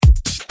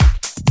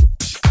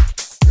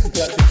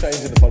We're actually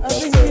changing the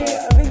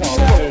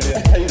podcast.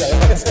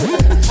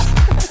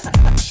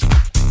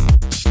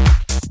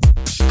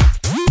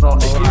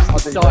 I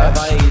used to die of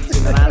AIDS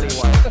in an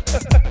alleyway.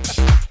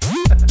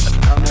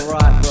 I'm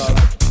alright, bro.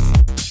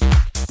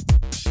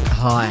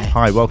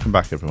 Hi, welcome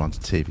back everyone to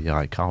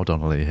TVI. Carl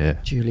Donnelly here.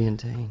 Julian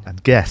Dean.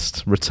 And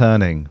guest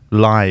returning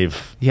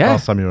live. Yeah.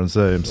 Last time you were on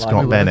Zoom,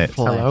 Scott with Bennett. the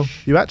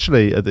flesh. You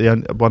actually,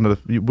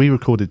 we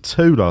recorded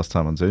 2 last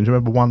time on Zoom. Do you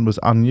remember one was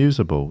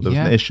unusable? There was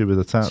an issue with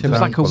the sound. It was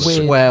like a quality.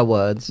 weird- Swear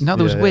words. No,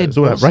 there was It weird. was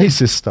all that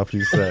racist stuff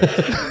you said.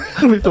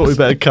 We thought we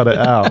better cut it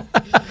out.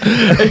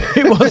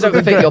 It I wasn't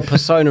don't fit your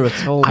persona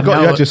at all. I You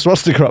had your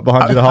swastika up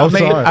behind you the whole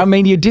time. I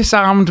mean, you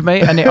disarmed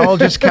me, and it all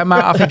just came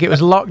out. I think it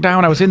was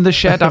lockdown. I was in the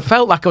shed. I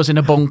felt like I was in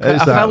a bunker.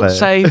 Exactly. I felt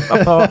safe.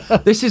 I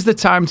thought this is the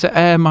time to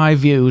air my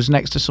views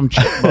next to some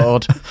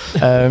chipboard.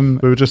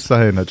 We were just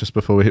saying that just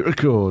before we hit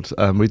record,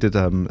 we did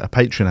a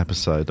Patreon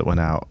episode that went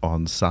out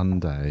on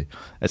Sunday.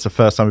 It's the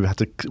first time we've had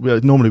to.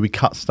 Normally we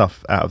cut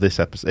stuff out of this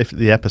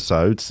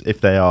episode.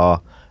 If they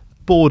are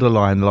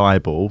borderline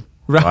libel.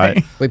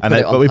 Right. We put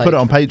it on but we put it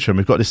on Patreon. Patreon.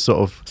 We've got this sort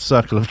of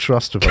circle of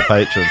trust with our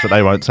patrons that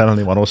they won't tell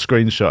anyone or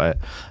screenshot it.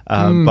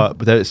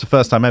 But it's the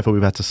first time ever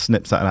we've had to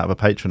snip something out of a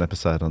Patreon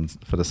episode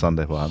for the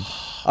Sunday one.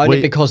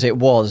 Only because it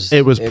was.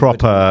 It was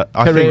proper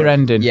Career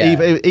ending.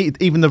 Yeah.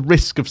 Even the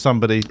risk of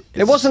somebody.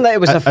 It wasn't that it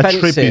was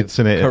offensive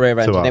attributing it career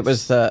to ending. us. It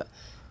was that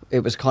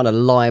it was kind of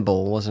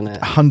libel, wasn't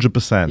it?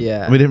 100%.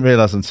 Yeah. We didn't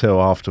realise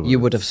until afterwards. You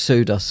would have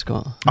sued us,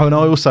 Scott. Oh, and I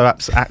also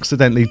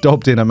accidentally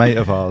dobbed in a mate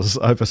of ours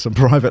over some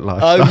private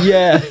life. Oh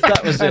yeah,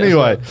 that was it.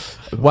 Anyway,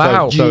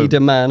 Wow. G'd a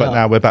man but up.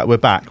 now we're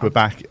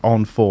back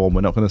on form.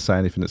 We're not going to say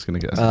anything that's going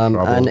to get us in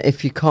trouble. And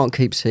if you can't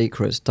keep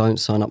secrets, don't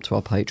sign up to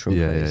our Patreon,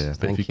 please.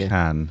 But Thank if you you.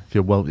 can,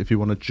 if you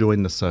want to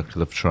join the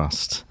circle of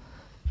trust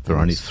for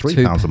only It's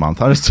 £3 a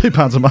month. Oh, it's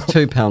 £2 a month.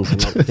 £2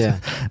 a month, yeah.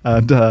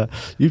 And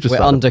you've just We're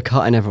started-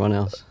 undercutting everyone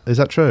else. Is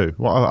that true?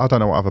 Well, I don't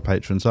know what other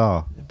patrons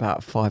are.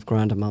 About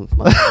 $5,000 a month,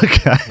 mate.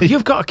 Okay.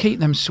 You've got to keep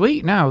them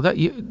sweet now.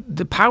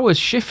 The power's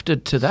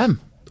shifted to them.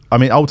 I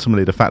mean,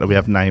 ultimately, the fact that we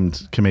have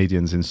named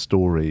comedians in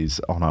stories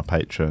on our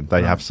Patreon,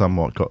 they have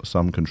somewhat got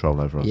some control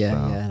over us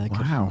now. Yeah, they could.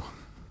 Wow.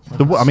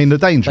 The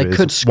danger They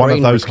could is one of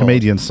screen those record.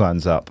 comedians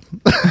signs up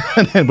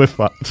and then we're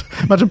fucked.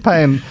 Imagine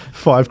paying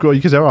 £5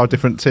 because there are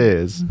different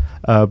tiers,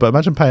 but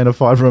imagine paying a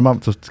 £5 a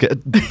month to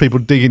get people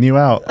digging you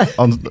out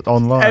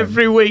online.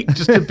 Every week,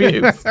 just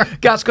abuse.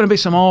 That's going to be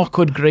some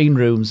awkward green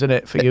rooms, isn't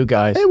it, for you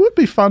guys? It would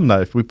be fun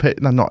though if we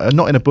picked, not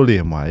in a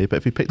bullying way, but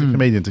if we picked a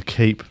comedian to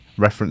keep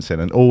referencing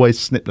and always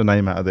snip the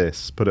name out of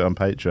this, put it on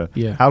Patreon.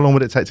 Yeah. How long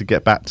would it take to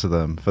get back to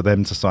them for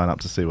them to sign up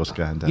to see what's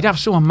going down? You'd have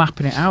someone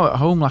mapping it out at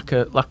home, like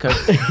a like on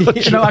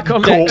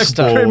a Board.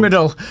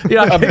 criminal.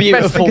 A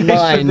beautiful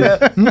mind.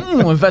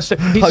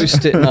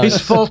 Post-it notes. He's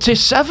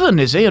 47,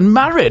 is he, and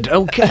married?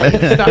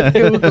 Okay, start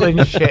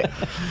googling shit.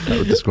 That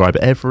would describe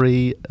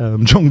every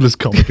Jongleurs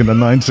comic in the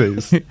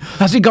 90s.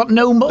 Has he got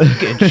no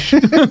mortgage?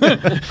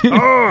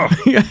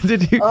 Yeah,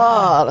 did he?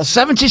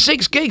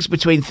 76 gigs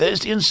between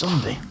Thursday and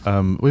Sunday.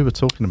 We were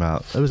talking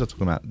about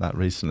that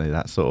recently.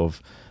 That sort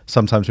of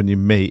sometimes when you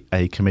meet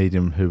a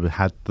comedian who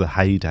had the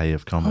heyday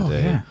of comedy,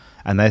 yeah.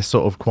 and they're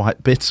sort of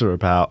quite bitter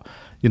about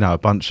a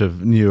bunch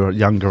of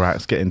younger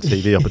acts getting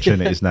TV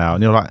opportunities now,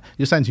 and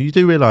you're saying to you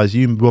do realise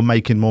you were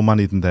making more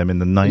money than them in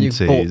the 90s.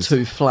 You bought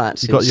 2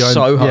 flats You got in your own,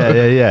 Soho.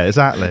 yeah,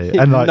 exactly.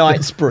 And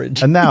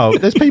Knightsbridge. And now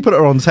there's people that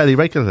are on telly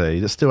regularly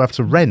that still have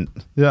to rent.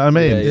 You know what I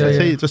mean?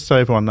 Yeah. Just so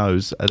everyone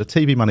knows, the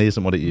TV money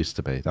isn't what it used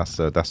to be. That's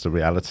the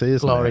reality,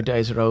 isn't Glory it?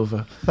 days are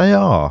over. They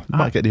are. You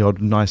might get the odd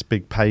nice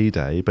big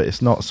payday, but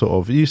it's not sort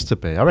of used to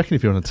be. I reckon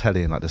if you're on a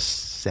telly in like the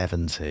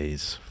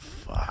 70s,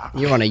 fuck.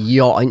 You're on a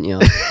yacht, aren't you?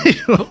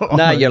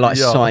 Now you're like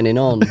yacht. signing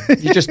on.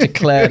 You just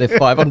declared it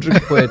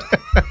 500 quid.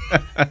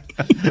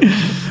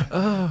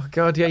 Oh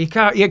God, yeah, you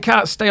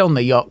can't stay on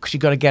the yacht because you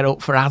got to get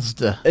up for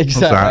Asda.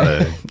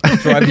 Exactly.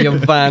 Drive your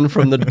van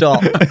from the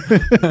dock.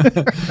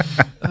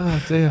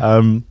 Oh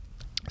dear.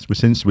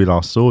 Since we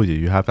last saw you,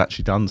 you have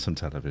actually done some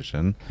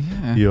television.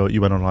 Yeah.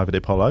 You went on live at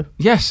Apollo.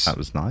 Yes, That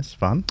was nice,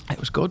 fun. it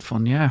was good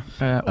fun. Yeah,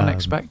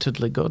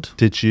 unexpectedly good.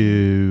 Did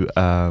you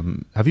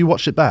have you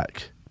watched it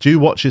back? Do you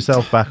watch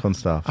yourself back on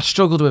stuff? I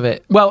struggled with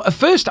it. Well, at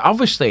first,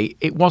 obviously,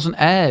 it wasn't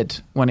aired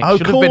when it Oh, of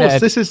should have been course,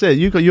 aired. this is it.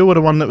 You were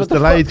the one that was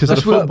delayed because of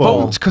the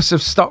football. Because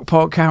of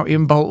Stockport County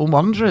and Bolton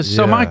Wanderers.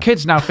 So Yeah. my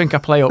kids now think I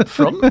play up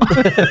front.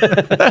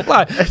 they're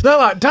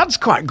like, Dad's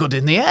quite good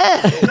in the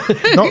air.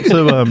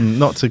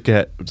 Not to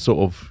get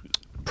sort of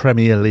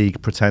Premier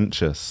League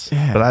pretentious,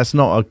 Yeah. but that's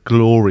not a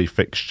glory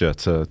fixture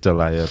to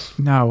delay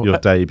your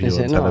debut Is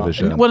on it not?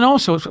 television. Well, and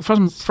also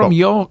from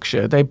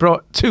Yorkshire, they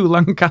brought 2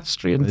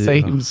 Lancastrian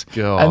teams,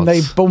 God. and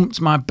they bumped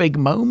my big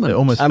moment. It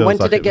almost And feels when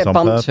like did it was get on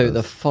bumped to? purpose.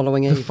 The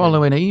following the evening?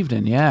 following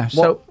evening, yeah.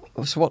 So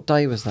So what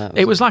day was that?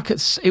 It was like it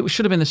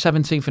should have been the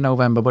 17th of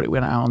November, but it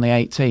went out on the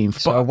 18th.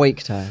 So a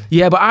weekday.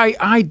 Yeah, but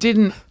I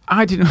didn't.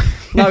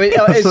 No,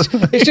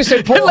 it's just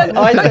important.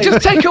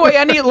 Just take away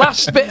any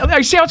last bit.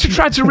 I see how to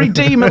try to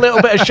redeem a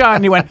little bit of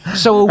shine. You went,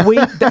 so a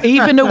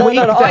weekday. No,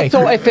 I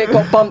thought if it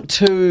got bumped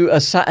to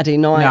a Saturday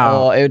night,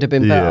 or it would have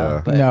been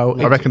better. Yeah. No,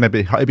 I reckon it'd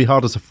be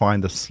harder to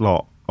find a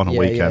slot on a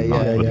weekend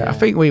night. Yeah. I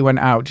think we went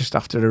out just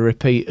after a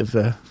repeat of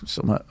the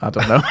summer. I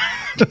don't know,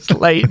 just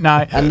late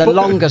night. And the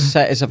longest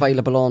set is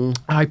available on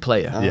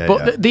iPlayer.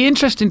 But the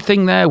interesting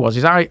thing there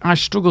is I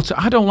struggle to.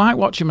 I don't like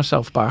watching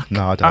myself back.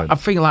 No, I don't. I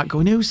feel like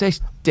going, who's this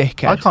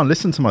dickhead? I can't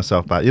listen to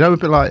myself back. You know, a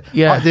bit like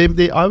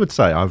I would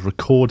say I've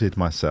recorded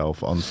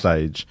myself on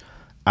stage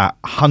at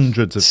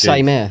hundreds of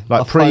Same gigs. here.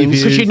 Like previews.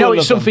 Because you know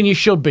it's something you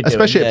should be doing.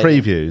 Especially at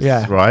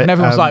previews, right? And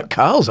everyone's like,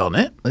 Carl's on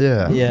it.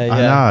 Yeah. Yeah. I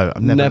know.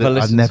 I've never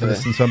listened to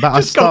them. But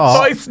Just got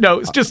voice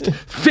notes, just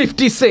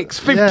 56,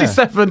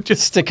 57.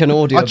 Just stick an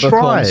audio book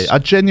on. I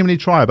genuinely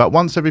try. About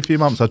once every few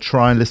months, I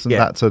try and listen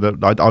back to the.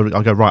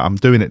 I go, right, I'm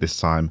doing it this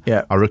time.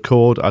 Yeah. I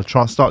record. I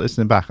try to start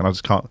listening back, and I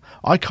just can't.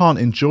 I can't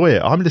enjoy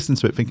it. I'm listening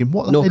to it thinking,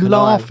 what are they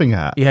laughing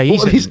at? Yeah,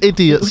 what are these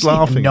idiots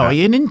laughing at?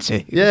 Annoying, isn't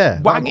it?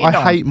 Yeah.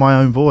 I hate my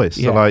own voice.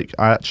 Yeah. So like,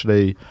 I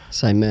actually.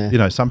 Same there. You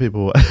know, some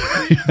people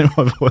hate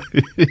my voice.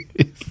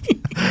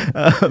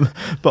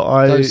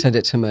 But Don't send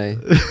it to me.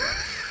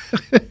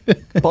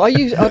 But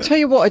I'll tell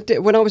you what I did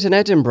when I was in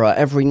Edinburgh.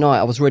 Every night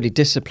I was really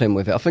disciplined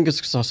with it. I think it's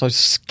because I was so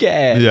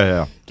scared.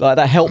 Yeah. Like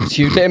that helps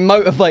you. It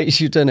motivates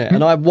you, doesn't it?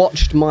 And I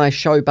watched my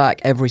show back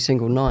every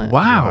single night.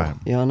 Wow.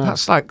 Yeah, I know.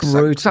 That's like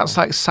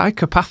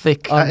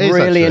psychopathic. I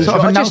really enjoyed.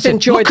 I just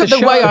enjoyed Look the at show.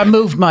 the way I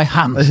moved my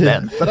hands.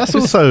 Then, but that's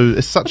also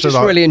it's such just a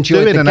like really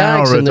enjoyed doing the an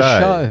gags hour a and the day.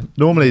 show.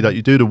 Normally, like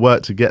you do the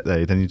work to get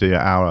there, then you do your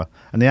hour,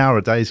 and the hour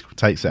a day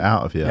takes it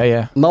out of you.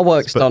 Yeah. My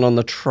work's done on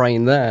the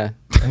train there.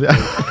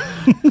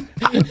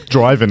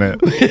 Driving it.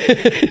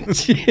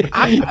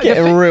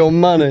 Getting real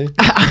money.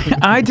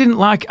 I didn't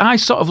like. I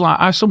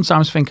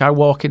sometimes think I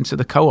walk into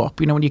the Co-op.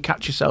 You know when you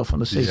catch yourself on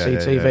the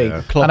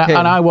CCTV,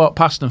 and I walk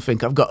past and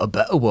think I've got a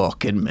better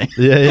walk in me.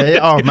 Yeah.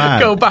 Oh man.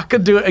 Go back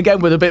and do it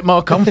again with a bit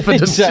more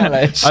confidence.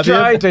 Exactly.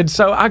 Striding.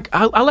 So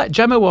I let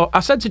Gemma walk.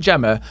 I said to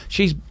Gemma,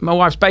 my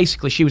wife's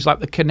basically she was like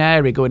the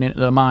canary going into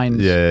the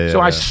mines. Yeah.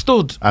 So I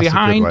stood That's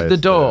behind the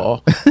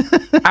door,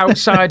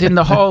 outside in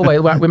the hallway,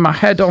 like, with my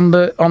head on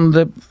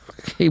the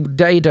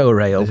dado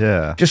rail,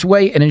 just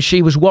waiting, and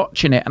she was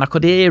watching it, and I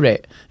could hear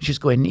it. She's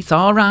going, "It's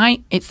all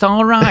right,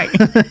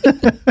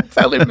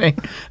 telling me.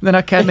 And then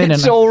I came in,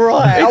 It's and all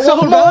right. It's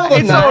all right.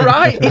 It's all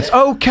right. It's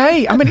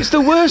okay. I mean, it's the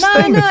worst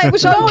thing. No, it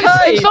was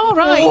okay. It's all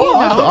right.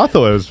 I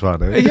thought it was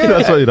funny. Yeah.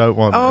 That's what you don't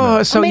want.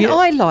 Oh, so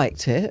I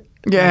liked it.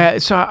 Yeah,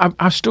 so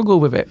I struggle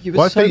with it.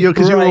 Well, I think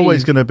because you're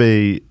always going to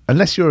be,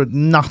 unless you're a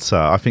nutter,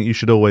 I think you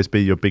should always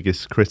be your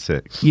biggest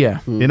critic. Yeah.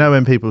 You know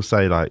when people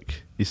say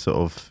like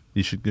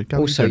you should go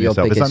also and your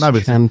yourself.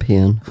 biggest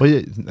champion.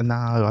 Well, no,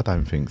 I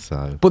don't think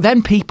so. But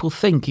then people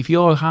think if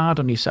you're hard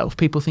on yourself,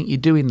 people think you're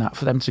doing that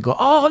for them to go,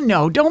 "Oh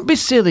no, don't be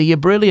silly, you're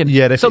brilliant."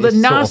 Yeah. So the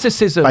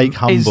narcissism is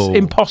humble.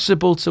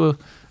 impossible to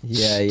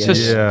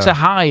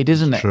hide,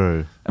 isn't it?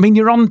 True. I mean,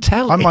 you're on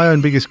telly. I'm my own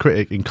biggest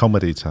critic in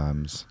comedy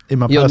terms. In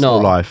my personal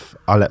life,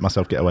 I let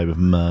myself get away with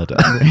murder.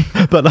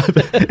 But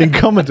like, in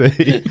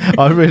comedy,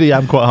 I really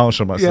am quite harsh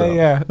on myself.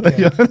 Yeah.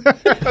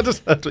 I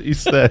just heard what you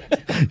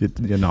said.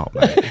 You're not,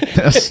 mate.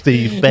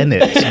 Steve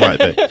Bennett might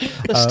be.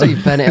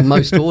 Steve Bennett in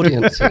most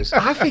audiences.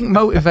 I think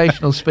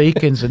motivational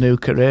speaking's a new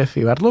career for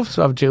you. I'd love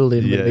to have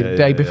Julian the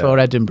day before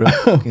Edinburgh.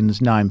 Fucking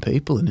there's 9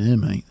 people in here,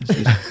 mate. This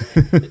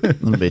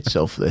is a bit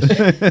tough,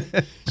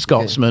 this.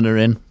 Scotsmen are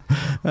in.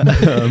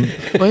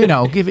 Well, you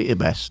know, give it your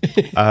best.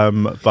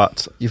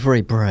 But you're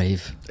very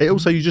brave. It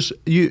also,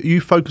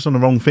 you focus on the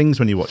wrong things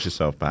when you watch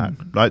yourself back.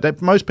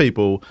 Like most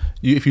people,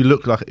 if you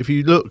look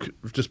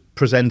just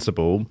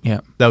presentable,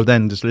 they'll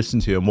then just listen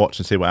to you and watch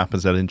and see what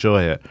happens. They'll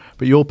enjoy it.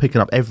 But you're picking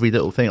up every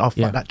little thing. Like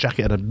that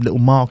jacket had a little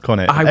mark on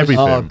it. Everything.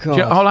 Oh, God.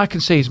 All I can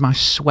see is my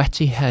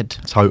sweaty head.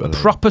 Totally.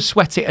 Proper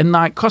sweaty, and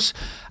like, cause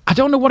I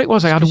don't know what it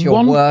was. I had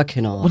you're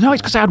working on. Well, no,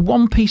 it's because I had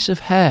one piece of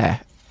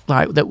hair.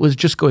 Like that was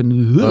just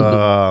going.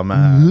 Oh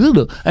man!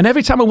 And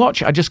every time I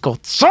watch it, I just go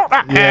sort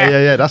that hair.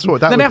 Yeah. That's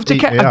what. Then I have to.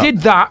 I did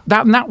that,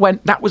 and that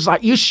went. That was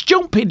like, you're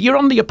stupid. You're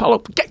on the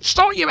Apollo.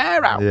 Sort your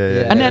hair out.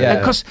 Yeah. And then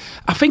because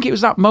I think it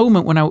was that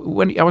moment when I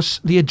was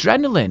the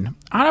adrenaline.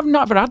 I've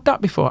never had that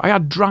before. I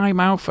had dry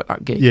mouth at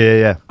that gig.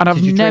 Yeah. And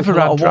I've never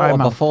had dry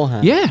mouth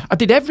beforehand. Yeah, I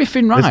did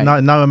everything right.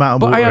 There's no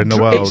amount of water in the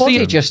world. Your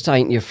body just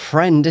ain't your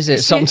friend, is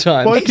it?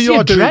 Sometimes. Well, it's the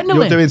adrenaline.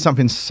 You're doing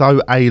something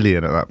so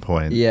alien at that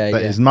point.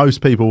 That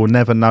most people will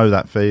never know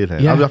that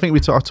feeling. Yeah. I think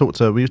we talked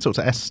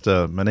to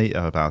Esther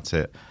Manita about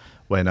it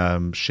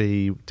when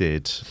she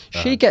did.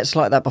 She gets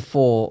like that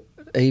before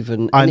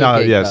even. I know,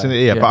 gig, yes,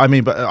 though. But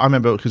I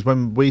remember because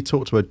when we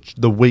talked to her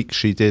the week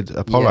she did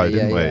Apollo,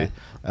 didn't we?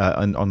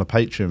 On the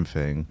Patreon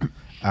thing,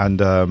 and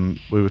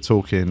we were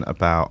talking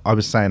about. I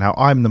was saying how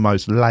I'm the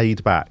most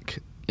laid back.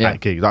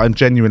 At gigs, I'm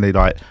genuinely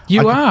like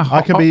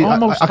I can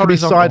be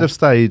side of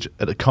stage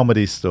at a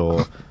comedy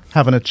store.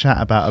 having a chat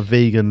about a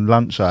vegan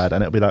lunch I had,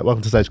 and it'll be like,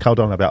 welcome to stage, hold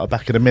on, I'll be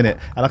back in a minute,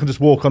 and I can just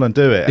walk on and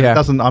do it. Yeah. It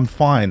doesn't, I'm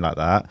fine like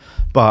that.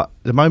 But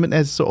the moment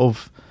there's sort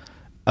of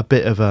a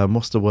bit of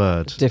what's the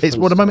word? Difference.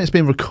 The moment it's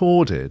being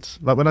recorded,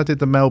 like when I did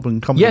the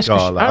Melbourne Comedy Yes, 'cause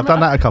Gala, I've done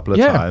that a couple of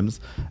yeah.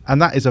 times,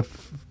 and that is a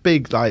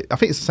big, like, I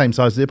think it's the same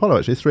size as the Apollo,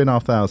 actually,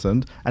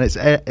 3,500,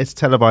 and it's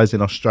televised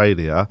in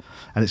Australia,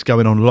 and it's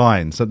going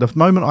online. So the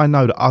moment I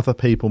know that other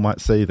people might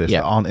see this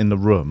that aren't in the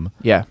room,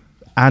 Yeah.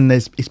 and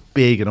it's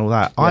big and all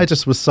that, I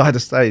just was side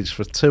of stage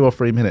for 2 or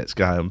 3 minutes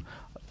going,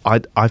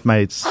 I've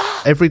made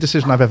every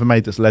decision I've ever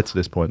made that's led to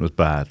this point was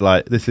bad.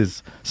 Like, this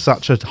is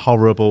such a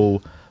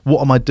horrible,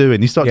 what am I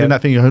doing? You start doing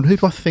that thing, you're going, who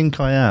do I think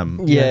I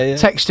am? Yeah.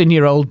 Texting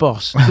your old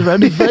boss. Is there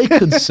any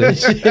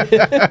vacancies?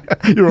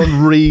 You're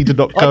on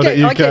read.co.uk.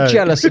 I get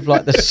jealous of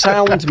like the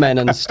sound men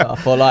and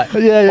stuff, or like,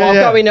 I'll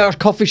go in a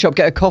coffee shop,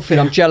 get a coffee,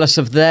 and I'm jealous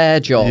of their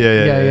job.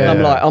 Yeah.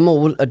 I'm like, I'm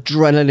all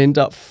adrenaline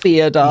up,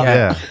 feared up.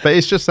 Yeah, but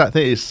it's just that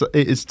thing. It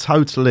is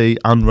totally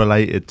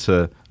unrelated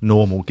to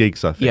normal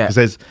gigs, I think, because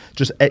there's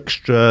just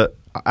extra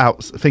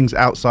things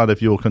outside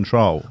of your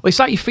control. Well, it's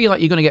like you feel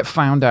like you're going to get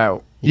found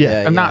out.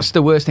 And that's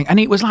the worst thing. And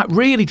it was like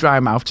really dry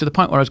mouth to the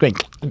point where I was going.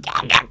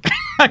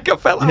 I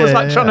felt like I was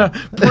like trying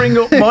to bring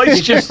up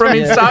moisture from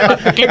inside.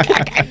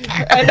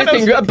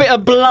 Anything, a bit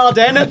of blood,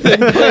 anything,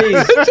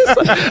 please.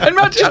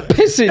 just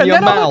pissing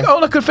your mouth.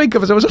 All I could think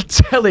of was I was on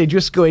telly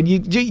just going,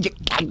 trying to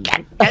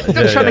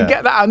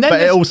get that out. And then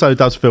but it also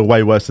does feel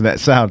way worse than that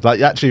sound.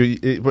 Like, actually,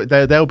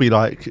 they'll be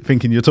like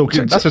thinking you're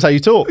talking. That's just how you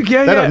talk.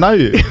 They don't know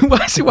you.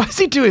 Why is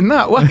he doing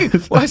that?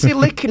 Why is he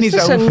licking his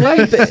own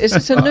face? Is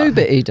this a new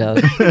bit he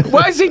does?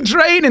 Why is he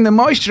draining the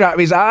moisture out of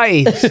his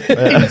eyes?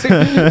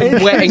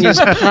 Wetting his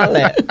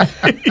palate.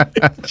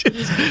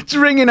 Just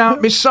wringing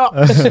out my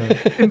socks.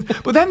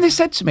 But then they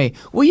said to me,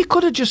 well, you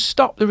could have just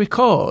stopped the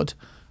record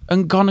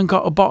and gone and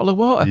got a bottle of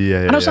water.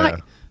 And I was like,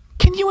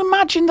 can you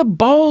imagine the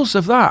balls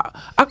of that?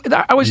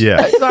 I was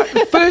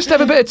like, first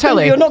ever bit of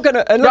telly. You're not going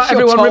to. Right,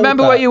 everyone,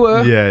 remember where you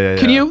were. Yeah.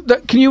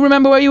 Can you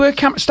remember where you were?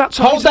 Start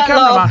talking to the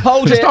cameraman.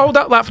 Hold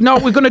that laugh. No,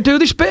 we're going to do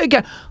this bit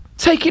again.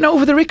 Taking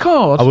over the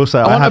record. I will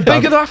say, I want a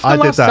bigger laugh than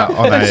last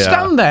time. And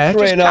stand there,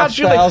 just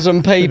casually.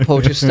 3,500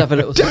 people just have a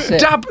little sip.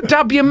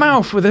 Dab your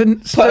mouth with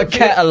a Put a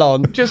kettle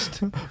on.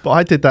 Just. But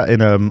I did that in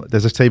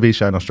there's a TV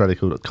show in Australia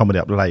called Comedy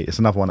Up Late. It's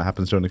another one that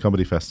happens during the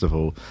comedy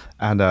festival,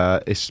 and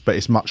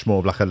it's much more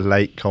of like a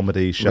late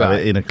comedy show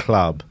in a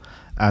club,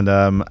 and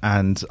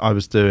I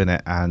was doing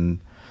it,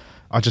 and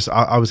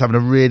I was having a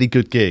really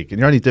good gig, and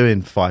you're only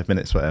doing 5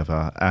 minutes,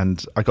 whatever,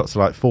 and I got to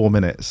like 4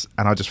 minutes,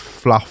 and I just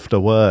fluffed a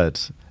word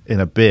in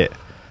a bit,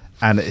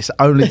 and it's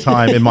the only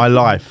time in my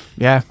life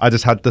I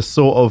just had the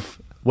sort of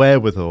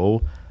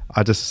wherewithal.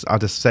 I just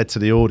said to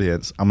the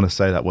audience, I'm going to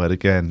say that word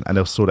again, and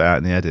they'll sort it out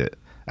in the edit,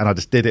 and I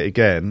just did it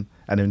again.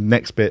 And then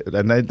next bit,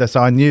 and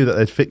so I knew that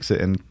they'd fix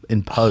it in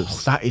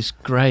post. That is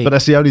great. But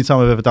that's the only time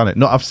I've ever done it.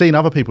 I've seen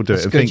other people do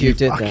it and think, you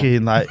did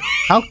fucking like,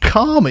 how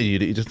calm are you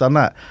that you just done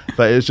that?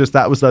 But it was just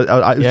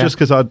just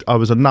because I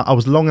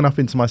was long enough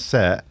into my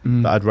set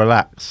that I'd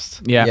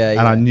relaxed. And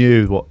I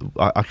knew what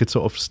I could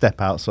sort of step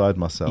outside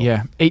myself.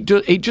 Yeah,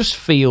 it just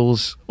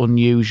feels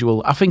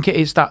unusual. I think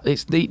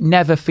it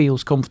never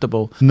feels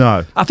comfortable.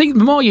 No, I think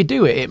the more you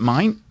do it, it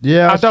might.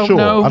 Yeah, I don't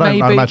know. I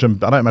maybe.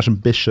 don't imagine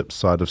Bishop's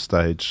side of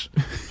stage,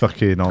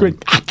 fucking on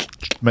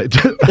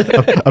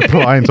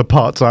applying to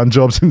part-time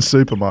jobs in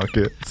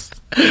supermarkets.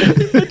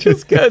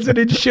 Just gets an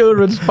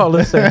insurance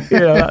policy,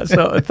 that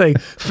sort of thing.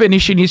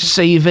 Finishing his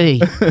CV.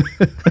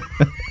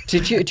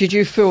 Did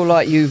you feel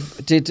like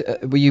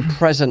were you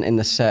present in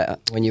the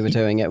set when you were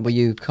doing it? Were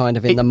you kind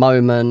of in the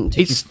moment?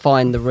 Did you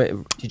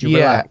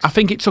relax? I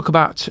think it took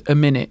about a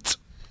minute.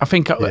 I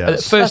think at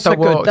first that's a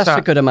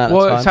good amount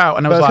of time.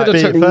 And I was like,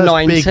 first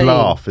big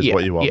laugh is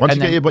what you want. Once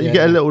you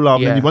get a little laugh,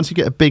 and once you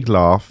get a big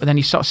laugh, and then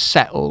you sort of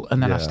settle,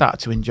 and then I started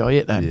to enjoy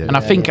it. Then, I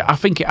think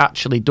it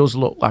actually does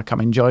look like I'm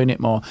enjoying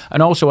it more.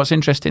 And also, what's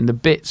interesting, the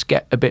bits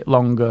get a bit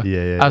longer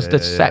as the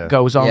set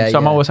goes on. So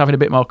I'm always having a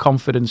bit more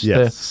confidence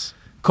to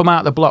come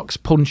out the blocks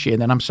punchy,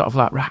 and then I'm sort of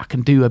like, right, I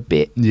can do a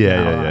bit.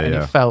 And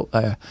it felt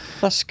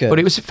that's good. But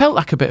it felt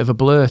like a bit of a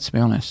blur, to be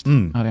honest.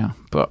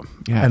 But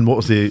yeah. And what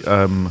was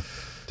the?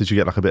 Did you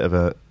get like a bit of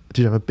a? Did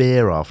you have a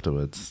beer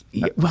afterwards?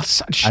 Well,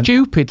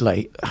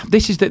 stupidly,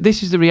 this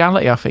is the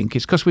reality. I think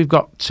it's because we've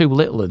got two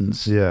little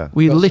ones. Yeah,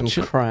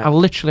 I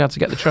literally had to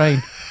get the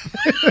train.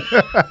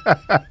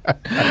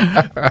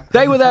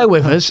 They were there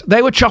with us.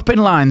 They were chopping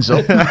lines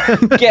up.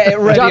 Get it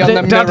ready on the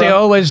mirror. Daddy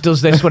always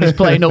does this when he's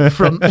playing up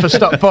front for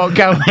Stockport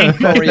County.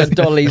 Mario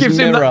Dolly's Gives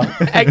mirror, him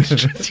that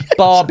extra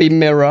Barbie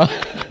mirror.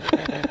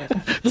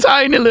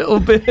 Tiny little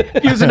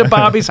bit using a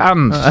Barbie's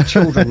hands.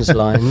 Children's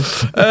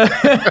lines.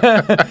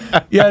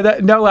 I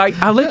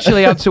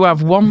literally had to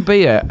have one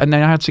beer and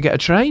then I had to get a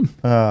train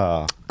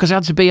because I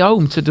had to be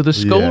home to do the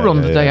school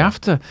run the day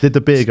after. Did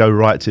the beer go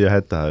right to your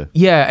head though?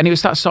 Yeah, and it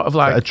was that sort of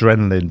like that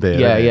adrenaline beer.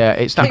 Yeah.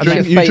 It's that.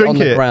 You drink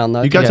it. Ground,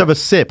 though. You go to have a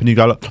sip and you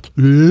go like.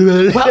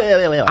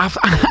 Well,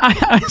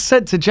 I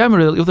said to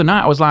Gemma the other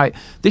night, I was like,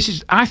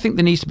 I think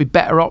there needs to be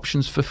better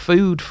options for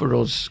food for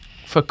us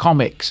for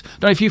comics.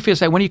 Don't know if you feel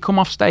say when you come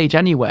off stage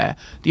anywhere,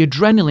 the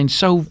adrenaline's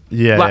so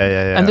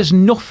and there's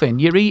nothing.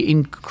 You're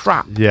eating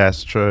crap. Yeah,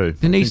 it's true.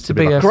 There needs to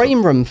be a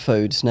green room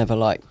food's never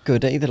like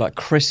good either, like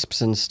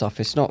crisps and stuff.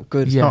 It's not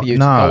good for you to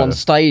go on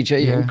stage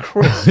eating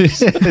crisps.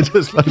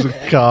 Just loads of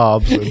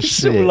carbs and it's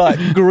shit. all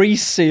like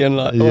greasy and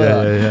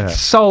like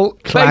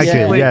salt,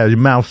 basically. Yeah, your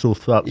mouth's all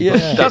fucked.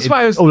 Yeah, that's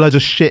why I was all loads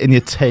of shit in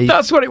your teeth.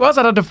 That's what it was.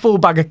 I had a full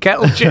bag of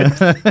kettle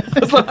chips. I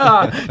was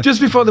like,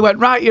 just before they went,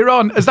 right, you're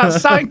on. As that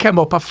sign came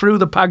up, I threw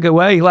the bag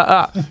away like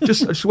that. I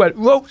just went,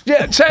 whoa,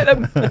 yeah, take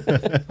them.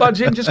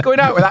 Imagine just going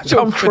out with that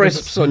confidence.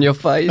 Crisps on your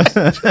face.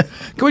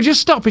 Can we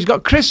just stop? He's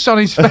got crisps on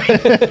his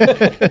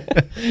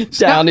face.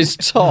 Down his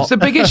top. It's the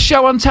biggest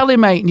show on telly,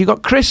 mate, and you've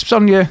got crisps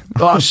on your...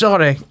 Oh,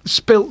 sorry.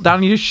 Spilt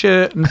down your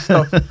shirt and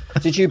stuff.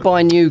 Did you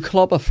buy new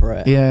clobber for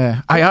it?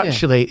 Yeah.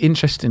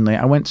 Interestingly,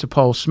 I went to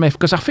Paul Smith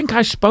because I think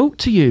I spoke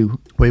to you.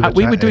 We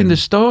were doing the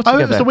store together.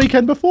 Oh, it was the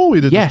weekend before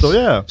we did the store,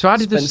 yeah. So I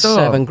did the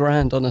store. Spent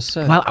 $7,000 on a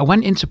suit. Well, I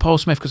went into Paul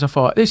Smith because I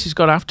thought, this has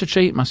got to have to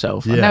treat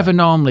myself. Yeah. I never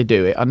normally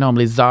do it. I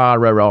normally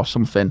Zara or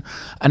something.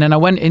 And then I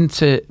went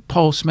into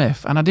Paul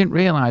Smith and I didn't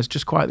realise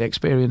just quite the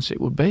experience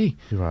it would be.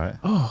 Right.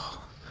 Oh,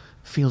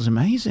 feels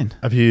amazing.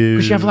 Have you?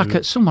 Because you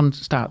have someone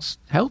starts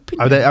helping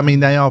you.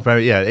 They are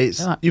very,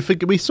 it's, you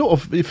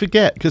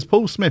forget, because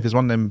Paul Smith is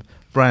one of them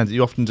brands that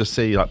you often just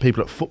see, like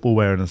people at football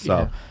wearing and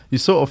stuff. Yeah. You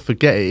sort of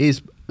forget it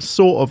is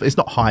sort of, it's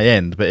not high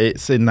end, but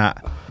it's in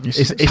that.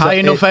 It's high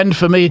enough end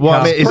for me. Well,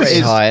 I mean, it's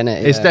high, isn't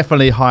it? Yeah. It's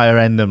definitely higher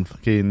end than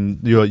fucking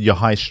your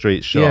high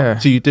street shop. Yeah.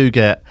 So you do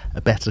get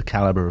a better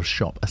caliber of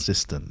shop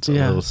assistant,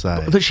 I will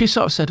say. But she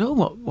sort of said, "Oh,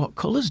 what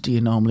colours do you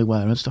normally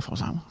wear and stuff?" I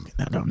was like,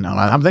 "I don't know."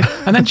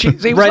 And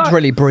then red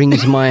really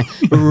brings my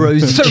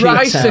rosy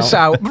psoriasis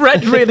out.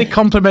 Red really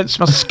complements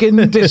my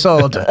skin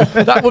disorder.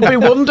 That would be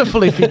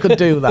wonderful if you could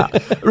do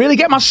that. Really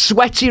get my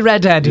sweaty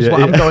red head is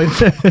what I'm going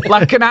for,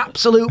 like an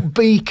absolute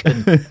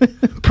beacon,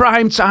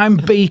 prime time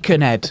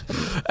beacon head.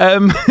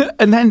 And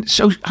then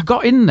so I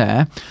got in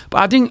there,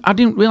 but I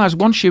didn't realise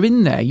once you're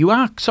in there, you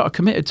are sort of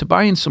committed to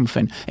buying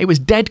something. It was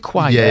dead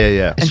quiet.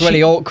 Yeah. It's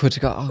really awkward to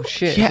go, oh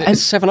shit, and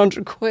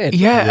 £700.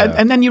 Yeah.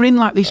 And then you're in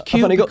like this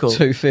cubicle. I've only got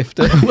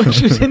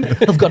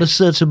 $250. I've got a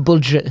certain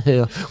budget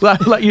here.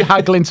 Like you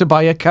haggling to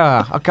buy a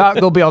car. I can't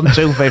go beyond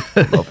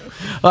 $250. Love.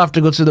 I'll have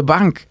to go to the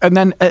bank. And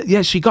then,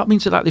 she got me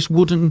into like this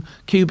wooden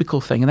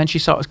cubicle thing. And then she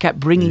sort of kept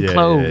bringing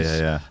clothes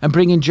and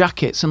bringing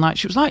jackets. And like,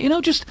 she was like,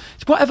 just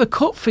whatever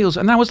cut feels.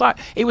 And I was like,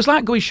 it was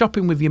like going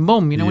shopping with your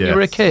mum, when you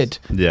were a kid.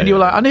 Yeah, and you were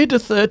like, I need a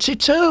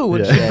 32.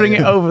 And she'd bring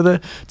it over the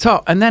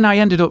top. And then I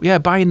ended up,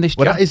 buying this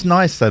jacket. Well, that is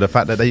nice, though, the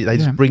fact that they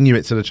just bring you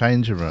it to the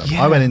changing room.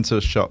 Yeah. I went into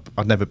a shop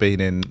I'd never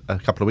been in a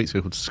couple of weeks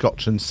ago called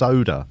Scotch and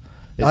Soda.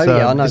 I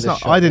know this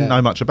shop. I didn't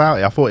know much about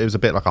it. I thought it was a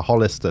bit like a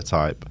Hollister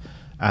type.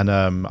 And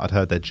I'd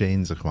heard their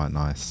jeans are quite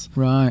nice.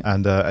 Right.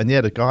 And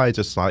the guy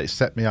just like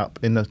set me up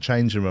in the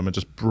changing room and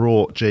just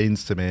brought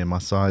jeans to me in my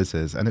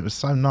sizes. And it was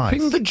so nice.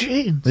 Bring the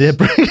jeans. Yeah,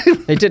 bring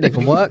It didn't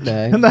even work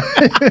there.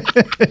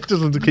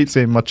 Just wanted to keep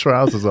seeing my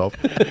trousers off.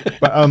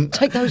 But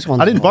take those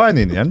ones. I didn't buy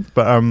any in the end,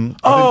 but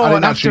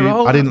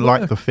I didn't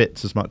like the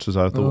fits as much as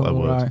I thought I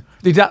would. Right.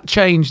 Did that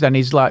change then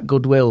his like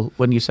goodwill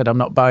when you said I'm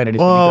not buying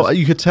anything? Well,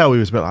 you could tell he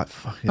was a bit like,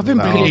 fucking I've been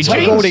bringing you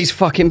take all these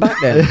fucking back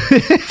then.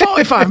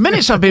 45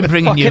 minutes I've been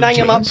bringing you hang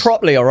them up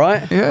properly, all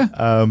right? Yeah.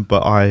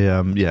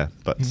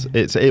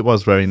 It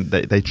was very,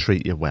 they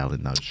treat you well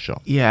in those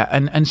shops. Yeah,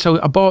 and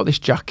so I bought this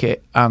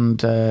jacket and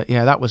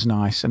that was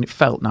nice and it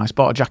felt nice.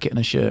 Bought a jacket and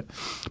a shirt.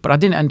 But I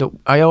didn't end up,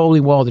 I only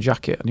wore the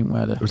jacket, I didn't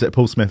wear the... Was it a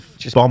Paul Smith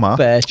just bomber?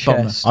 Bare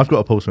chest. I've got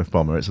a Paul Smith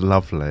bomber, it's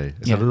lovely.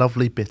 It's a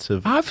lovely bit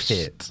of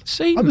kit.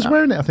 Seen I was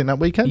wearing it, I think, that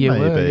weekend, you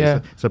maybe. Were,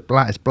 yeah.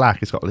 It's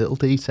black, it's got a little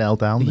detail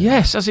down there.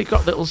 Yes, has it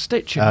got little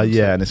stitching?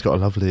 And it's got a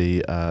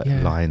lovely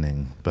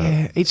lining.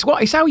 But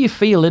it's how you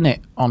feel in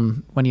it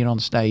when you're on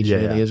stage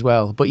as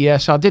well. But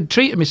so I did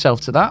treat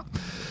myself to that.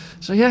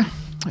 So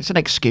it's an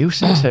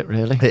excuse, isn't it?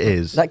 Really, it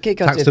is. That gig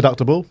tax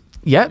deductible.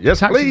 Yeah, yes,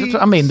 please.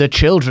 I mean, the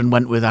children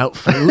went without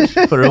food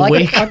for a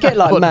week. I get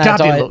like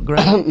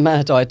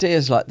mad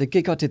ideas. Like the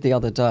gig I did the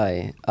other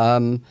day.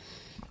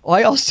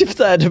 I asked if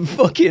they had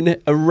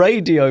a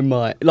radio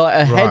mic, like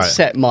a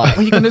headset mic.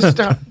 Are you going to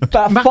start?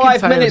 About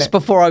 5 minutes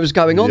before I was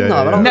going on,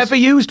 though. And never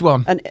used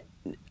one. And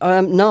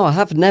no, I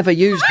have never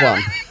used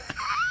one.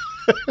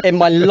 In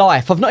my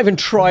life, I've not even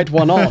tried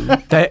one on.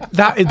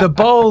 That is the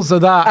balls of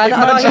that. And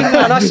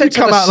I said,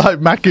 come out like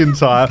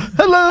McIntyre.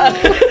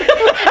 Hello.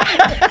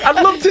 I'd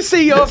love to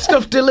see your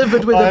stuff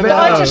delivered with a bit.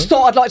 I just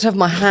thought I'd like to have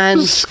my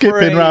hands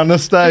skipping around the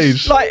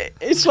stage.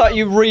 It's like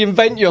you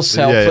reinvent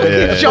yourself.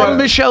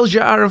 Jean-Michel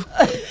Jarre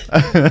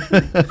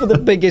for the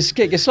biggest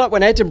gig. It's like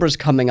when Edinburgh's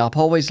coming up,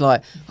 always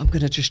like, I'm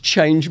going to just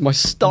change my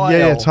style.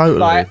 Yeah,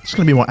 totally. It's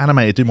going to be more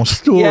animated, do more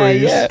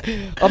stories. Yeah.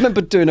 I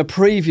remember doing a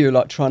preview,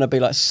 like trying to be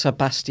like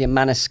Sebastian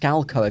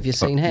Maniscalco. Have you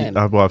seen him?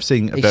 Well, I've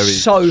seen.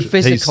 He's so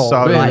physical, he's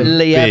so like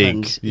Lee big.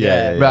 Evans.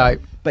 Yeah. Right.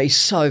 But he's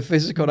so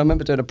physical. And I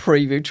remember doing a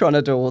preview, trying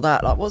to do all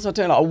that. Like, what was I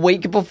doing? Like a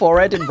week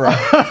before Edinburgh.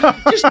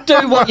 Just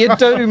do what you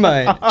do,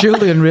 mate.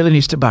 Julian really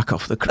needs to back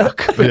off the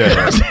crack.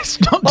 It's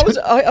not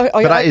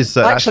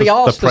I actually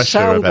asked the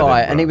sound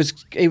guy, and he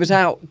was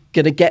out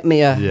going to get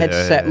me a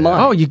headset mic.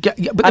 Oh, you get.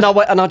 Yeah, and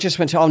I just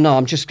went, oh no,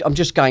 I'm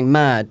just going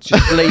mad.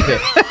 Just leave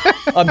it.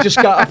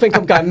 I think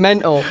I'm going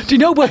mental. Do you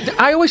know what?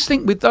 I always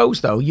think with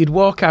those though, you'd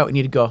walk out and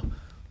you'd go,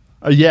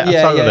 oh,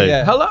 totally.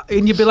 Hello,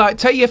 and you'd be like,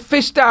 take your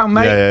fist down,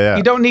 mate. Yeah.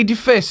 You don't need your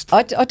fist.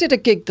 I did a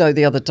gig though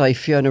the other day,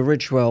 Fiona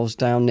Ridgewell's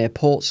down near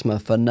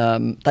Portsmouth, and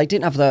they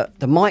didn't have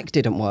the mic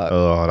didn't work.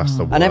 Oh, that's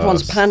the worst. And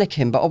everyone's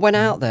panicking, but I went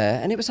out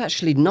there and it was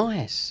actually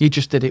nice. You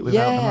just did it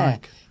without the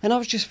mic. And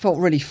I just felt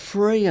really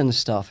free and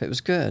stuff. It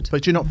was good.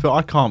 But do you not feel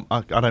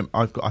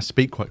I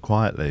speak quite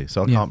quietly,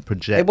 so I can't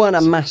project. It weren't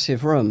a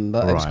massive room,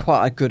 but it was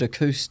quite a good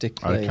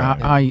acoustically.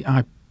 Okay.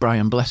 I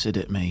Brian blessed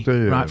at me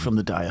right from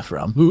the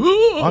diaphragm.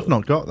 I've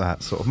not got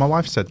that sort of. My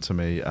wife said to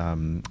me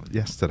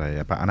yesterday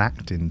about an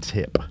acting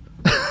tip.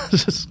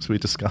 We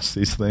discussed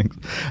these things,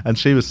 and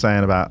she was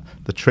saying about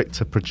the trick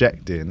to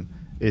projecting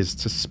is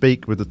to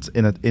speak with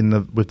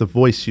the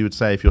voice you would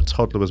say if your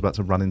toddler was about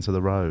to run into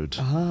the road.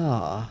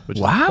 Which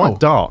is quite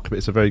dark, but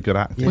it's a very good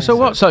acting. Yeah. So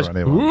what? So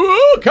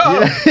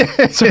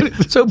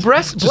so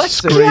breast bless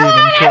scream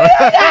and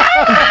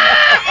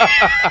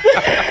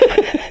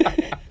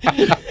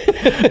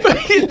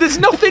There's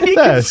nothing you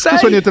can say.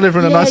 Just when you're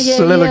delivering a nice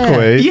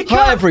soliloquy. You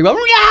can't. Hi everyone.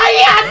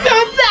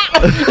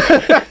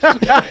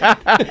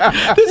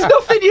 There's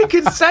nothing you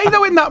can say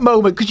though in that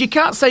moment because you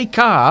can't say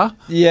car.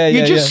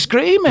 You're just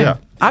screaming. Yeah.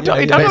 I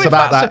don't know if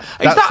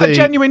that's a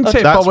genuine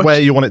tip. That's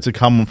where you want it to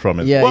come from.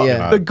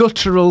 The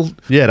guttural.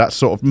 Yeah, that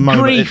sort of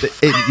moment.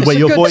 Grief. Where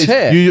your voice,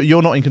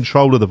 you're not in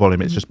control of the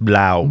volume. It's just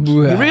loud.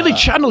 You really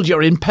channeled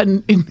your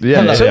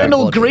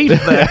internal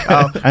grief there,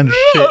 Carl. And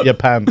shit your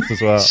pants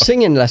as well.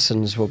 Singing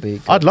lessons will be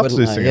good, I'd love to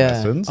do singing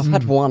lessons. I've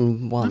had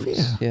one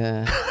once.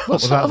 Yeah.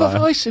 What sort of a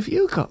voice have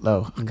you got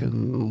though?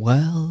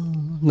 Well,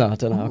 no, I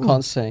don't know. I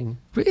can't sing.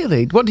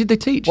 Really? What did they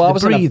teach you? I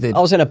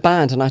was in a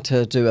band and I had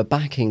to do a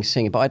backing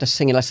singing, but I had a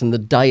singing lesson the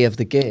day of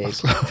the gig.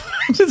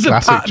 There's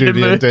classic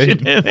Julian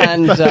Dean.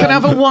 And can I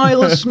have a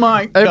wireless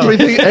mic?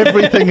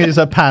 Everything is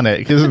a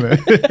panic, isn't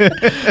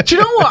it? Do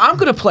you know what? I'm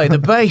going to play the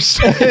bass.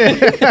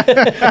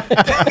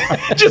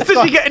 Just as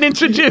you're getting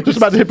introduced. Just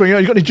about to bring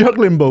you got any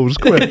juggling balls?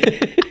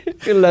 Quick.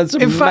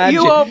 In fact,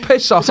 you all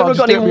piss off. Someone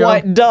got any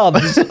white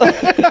doves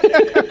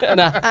and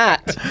a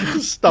hat.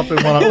 Stuffing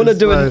one up. I want to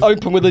do an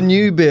open with a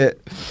new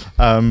bit.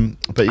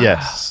 But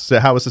yes. So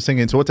how was the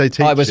singing? So what did they teach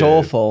you? I was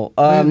awful.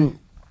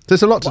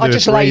 There's a lot to do. I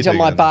just laid on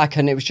my back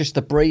and it was just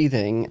the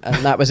breathing, and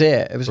that was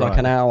it. It was like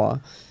an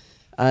hour.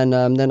 And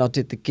then I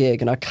did the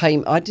gig, and I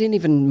didn't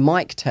even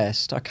mic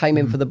test. I came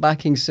in for the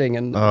backing sing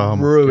and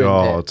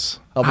ruined it.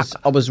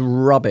 I was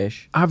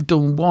rubbish. I've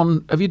done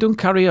one. Have you done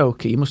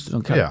karaoke? You must have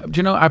done karaoke. Yeah. Do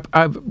you know,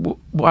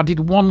 I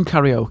did one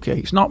karaoke.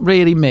 It's not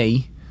really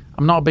me.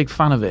 I'm not a big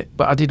fan of it,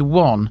 but I did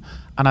one.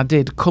 And I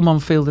did Come On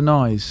Feel the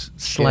Noise,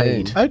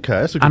 Slade. Okay,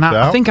 that's a good And shout.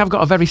 I think I've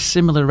got a very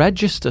similar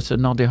register to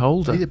Noddy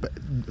Holder. Yeah,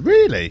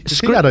 really?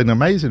 He had an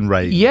amazing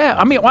range. Yeah,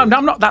 I mean, I'm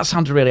not. That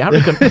sounds really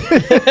arrogant. I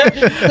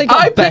think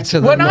I'm better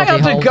than when Noddy I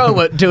had Holder. to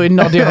go at doing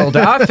Noddy Holder,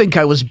 I think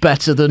I was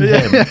better than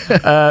him.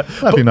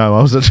 I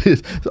was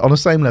actually on the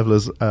same level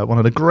as one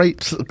of the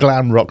great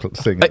glam rock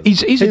singers.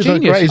 He's a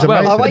genius. He's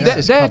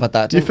Oasis covered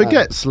that, didn't You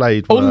forget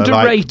Slade were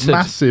underrated,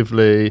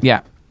 massively.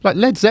 Yeah. Like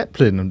Led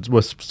Zeppelin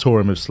was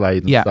touring with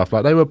Slade and stuff.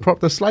 Like they were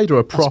the Slade were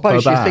a proper band. I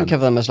suppose you think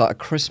of them as like a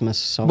Christmas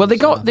song. Well, they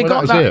got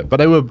that. It. But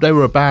they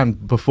were a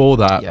band before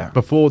that,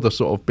 before the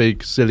sort of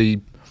big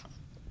silly,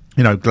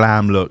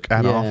 glam look,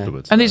 and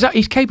afterwards. And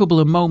he's capable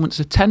of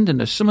moments of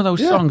tenderness. Some of those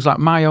songs like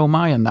My Oh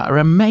My and that are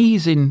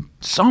amazing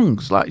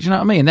songs, like, do you know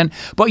what I mean? Then,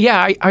 but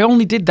I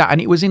only did that, and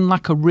it was in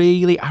like I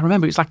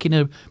remember it's like in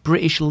a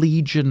British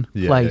Legion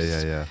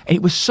place. And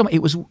it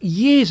was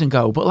years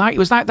ago, but like it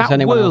was like that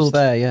anyone world.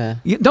 Else there,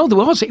 No, there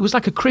was. It was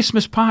like a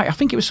Christmas party. I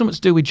think it was something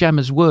to do with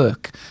Gemma's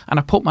work, and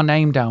I put my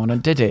name down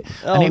and did it.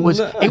 And it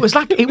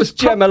was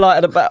Gemma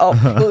lighted about. Oh,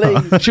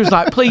 please. She was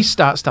like, "Please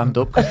start stand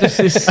up, because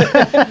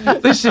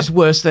this is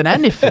worse than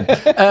anything."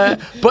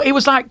 But it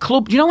was like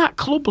club. You know, like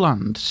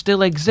Clubland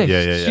still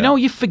exists. You know,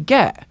 you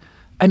forget.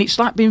 And it's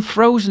like being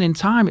frozen in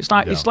time. It's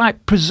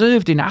like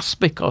preserved in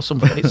aspic or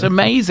something. It's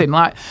amazing.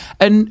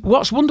 And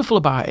what's wonderful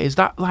about it is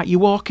that like you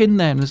walk in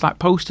there and there's like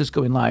posters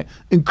going like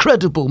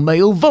incredible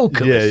male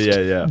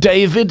vocalist,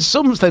 David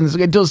something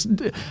does,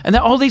 and they're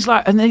all these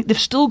and they've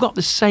still got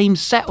the same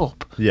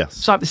setup.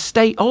 Yes, it's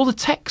like all the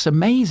tech's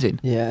amazing.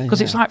 Because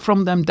it's like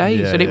from them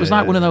days, and it was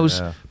like one of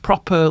those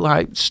proper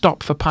like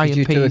stop for pie and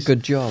peas. Did you do a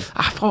good job?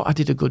 I thought I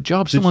did a good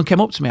job. Someone came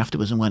up to me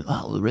afterwards and went,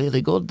 "Oh,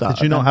 really good." That.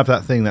 Did you not have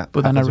that thing that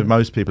happens with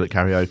most people at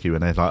karaoke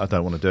when they're like, I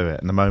don't want to do it,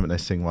 and the moment they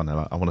sing one, they're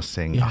like, I want to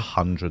sing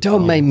 100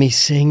 Don't make me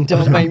sing.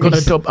 I'm going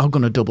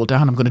to double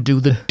down. I'm going to do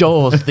the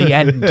Doors at the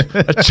end, a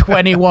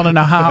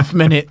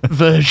 21.5-minute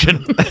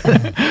version.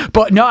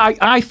 But no,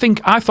 I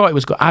thought it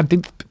was good. I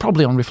did,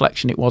 probably on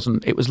reflection, it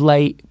wasn't. It was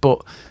late,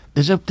 but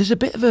there's a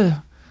bit of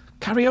a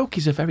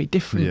karaoke's a very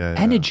different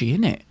energy,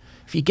 isn't it?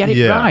 If you get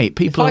it right,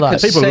 people are like...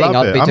 People love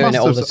I'd be doing it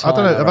all the time. I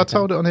don't know, have I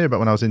told it on here about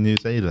when I was in New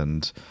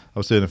Zealand? I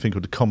was doing a thing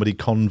called the Comedy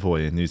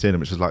Convoy in New Zealand,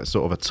 which is like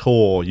sort of a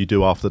tour you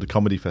do after the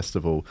comedy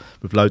festival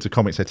with loads of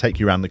comics. They take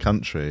you around the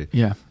country.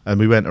 Yeah. And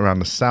we went around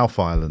the South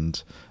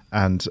Island,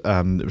 and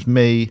it was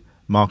me,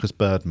 Marcus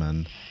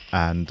Birdman,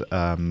 and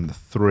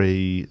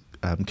 3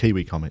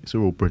 Kiwi comics. They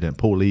were all brilliant.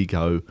 Paul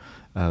Ego,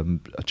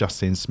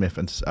 Justin Smith,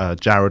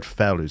 and Jared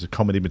Fell, who's a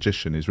comedy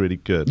magician, who's really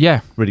good. Yeah.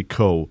 Really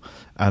cool.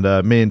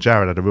 And me and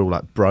Jared had a real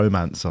like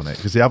bromance on it,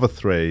 because the other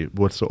 3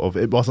 were sort of,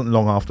 it wasn't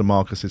long after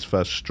Marcus's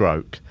first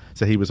stroke,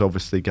 so he was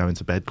obviously going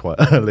to bed quite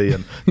early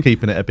and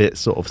keeping it a bit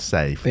sort of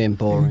safe. Being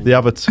boring. The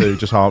other 2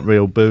 just aren't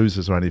real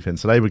boozers or anything,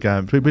 so they were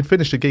going, we'd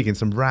finished a gig in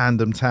some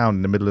random town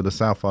in the middle of the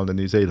South Island of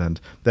New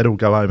Zealand. They'd all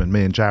go home and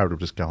me and Jared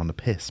would just go on the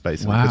piss,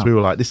 basically, because we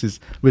were like,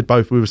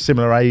 we were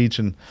similar age,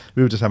 and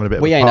we were just having a bit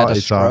of a party. We ain't had a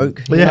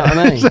stroke, you know what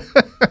I mean?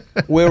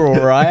 We're all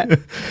right.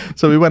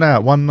 So we went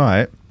out one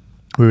night,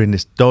 we were in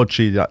this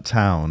dodgy like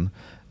town,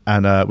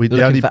 and we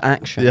looking for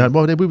action. Yeah,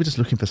 well, we were just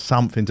looking for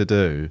something to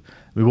do.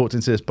 We walked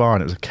into this bar,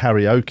 and it was a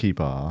karaoke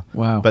bar.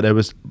 Wow! But there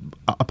was,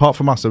 apart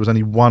from us, there was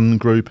only one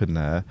group in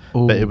there.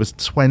 Ooh. But it was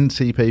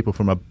 20 people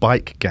from a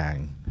bike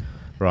gang,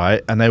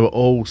 right? And they were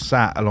all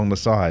sat along the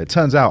side.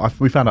 Turns out,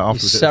 we found out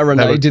afterwards.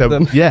 Serenaded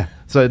them. Yeah.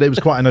 So it was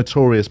quite a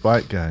notorious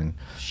bike gang.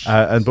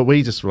 But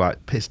we just were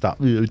like pissed up.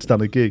 We'd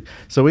done a gig,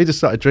 so we just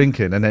started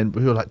drinking, and then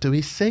we were like, "Do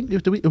we sing?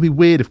 It'd be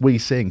weird if we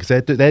sing,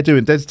 because they're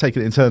just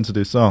taking it in turn to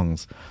do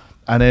songs."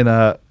 And then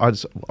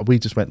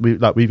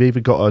we've either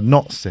got to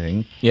not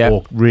sing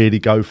or really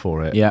go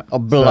for it. Yeah, or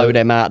blow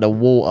them out of the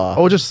water,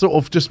 or just sort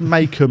of just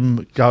make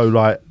them go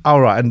like,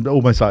 all right, and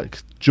almost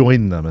like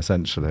join them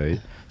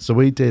essentially. So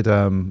we did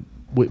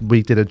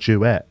we did a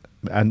duet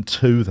and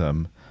to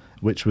them,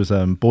 which was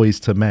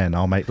Boys to Men,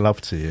 I'll Make Love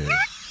to You.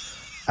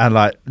 And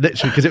like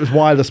literally, because it was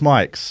wireless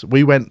mics,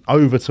 we went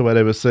over to where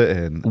they were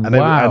sitting,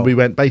 and we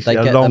went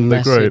basically along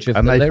the group,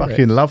 and they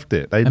fucking loved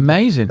it.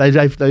 Amazing.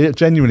 They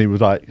genuinely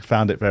was like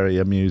found it very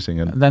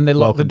amusing, and then they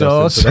locked the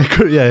doors.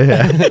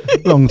 Yeah.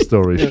 Long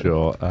story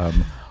short,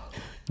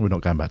 we're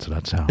not going back to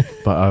that town,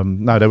 but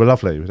no, they were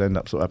lovely. We ended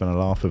up sort of having a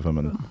laugh with them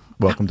and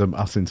welcomed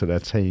us into their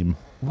team.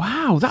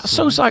 Wow, that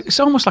sounds like it's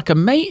almost like a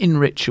mating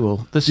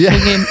ritual. The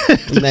singing,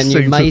 and then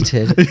you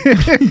mated.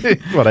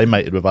 Well, they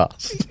mated with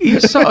us. You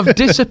sort of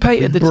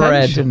dissipated the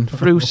tension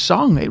through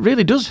song. It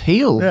really does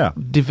heal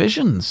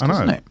divisions,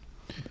 doesn't it?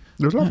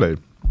 It was lovely.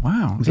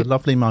 Wow, it was a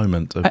lovely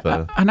moment of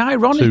and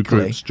ironically, 2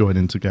 groups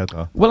joining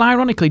together. Well,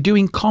 ironically,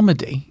 doing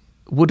comedy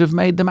would have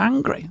made them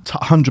angry.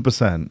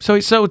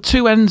 100%. So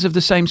 2 ends of the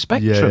same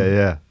spectrum.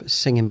 Yeah. But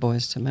singing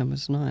Boys to Men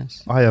was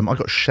nice. I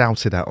got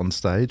shouted at on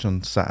stage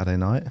on Saturday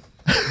night.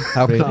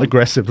 How come?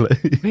 Aggressively.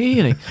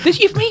 Really?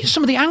 You've met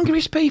some of the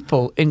angriest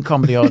people in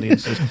comedy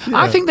audiences.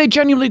 I think they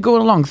genuinely go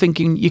along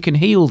thinking you can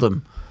heal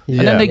them. Yeah.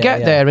 And then they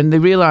get there and they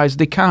realise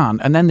they can't,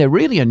 and then they're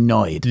really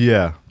annoyed.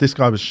 Yeah, this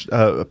guy was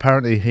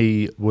apparently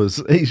he was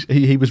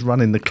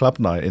running the club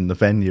night in the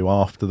venue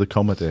after the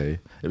comedy.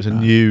 It was a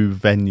new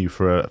venue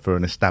for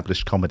an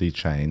established comedy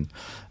chain,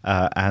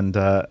 and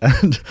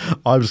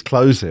I was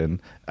closing,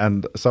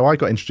 and so I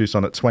got introduced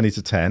on at 20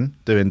 to 10,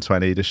 doing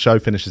 20. The show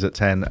finishes at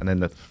 10, and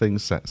then the thing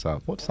sets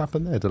up. What's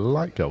happened there? Did the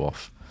light go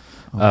off?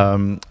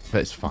 But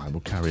it's fine,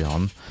 we'll carry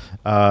on.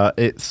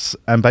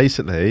 And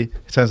basically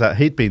it turns out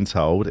he'd been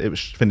told it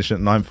was finishing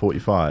at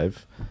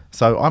 9:45,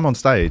 so I'm on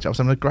stage. I was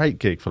having a great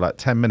gig for like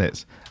 10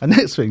 minutes, and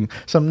next thing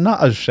some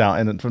nutters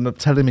shouting and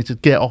telling me to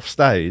get off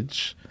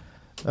stage,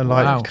 and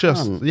like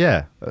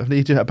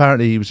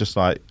apparently he was just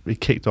like, he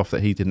kicked off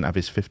that he didn't have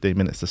his 15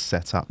 minutes to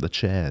set up the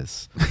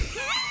chairs.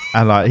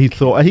 And like he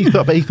thought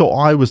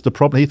I was the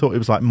problem. He thought it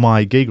was like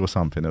my gig or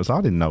something. It was I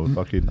didn't know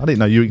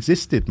you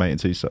existed, mate,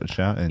 until you started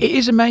shouting. It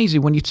is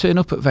amazing when you turn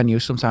up at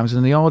venues sometimes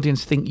and the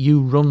audience think you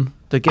run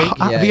the gig.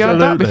 Have you had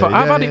that before?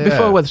 I've had it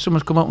before where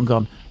someone's come up and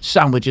gone,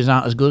 sandwiches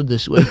aren't as good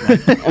this week.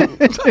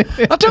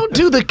 I don't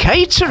do the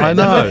catering. I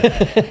know.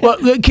 Well,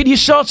 can you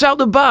sort out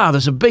the bar?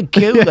 There's a big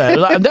queue there.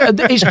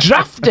 It's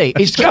drafty.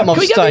 Come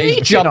off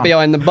stage, jump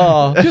behind the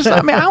bar. Just,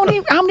 I mean,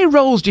 how many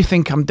roles do you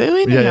think I'm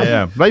doing?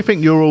 Yeah. They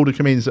think you're all the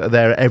comedians that are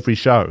there at every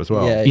show as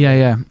well.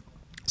 Yeah.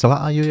 So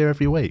like, are you here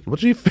every week? What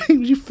do you think? What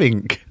do you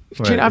think?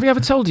 Have you ever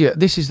told you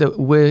this is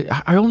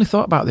I only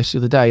thought about this the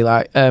other day.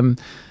 Like,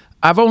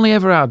 I've only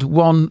ever had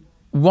one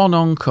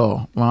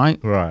encore, right?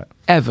 Right.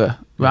 Ever.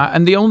 Right,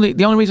 and the only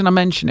reason I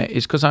mention it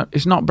is because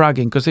it's not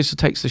bragging, because this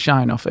takes the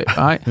shine off it,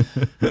 right?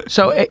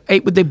 So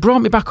they brought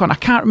me back on. I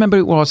can't remember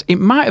who it was. It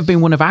might have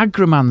been one of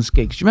Agraman's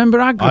gigs. Do you remember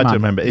Agraman? I do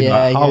remember in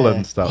Hull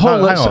and stuff.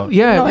 Hull, hang on.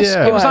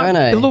 It was like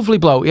a lovely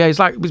bloke. Yeah, it's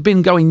like it's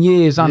been going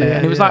years, hasn't it?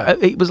 And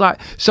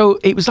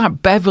it was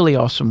like Beverly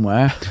or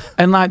somewhere,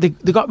 and like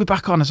they got me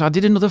back on. So I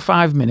did another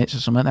 5 minutes or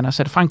something. Then I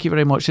said, "Thank you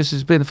very much. This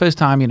has been the first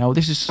time.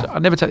 I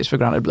never take this for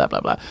granted." Blah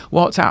blah blah.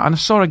 Walked out and I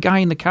saw a guy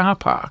in the car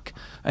park.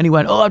 And he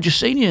went, "Oh, I've just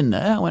seen you in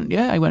there." I went,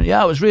 "Yeah." He went,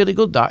 "Yeah, it was really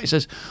good, that." He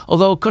says,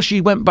 "Although, because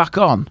you went back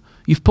on,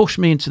 You've pushed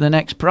me into the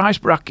next price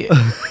bracket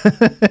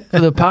for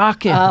the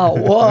parking. Oh,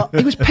 what?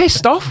 He was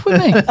pissed off with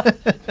me.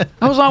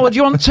 I was like, well, do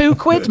you want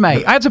 £2,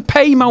 mate? I had to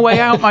pay my way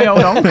out my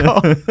own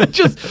encore.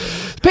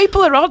 Just,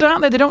 people are odd,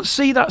 aren't they? They don't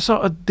see that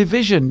sort of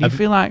division. You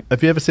feel like...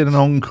 Have you ever seen an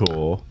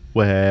encore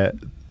where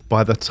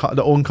by the time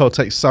the encore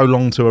takes so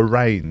long to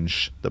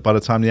arrange that by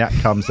the time the act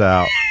comes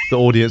out, the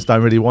audience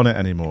don't really want it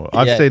anymore?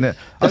 I've seen it.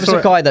 There was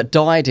a guy that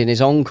died in his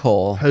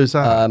encore. Who's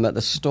that? At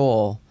the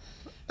store.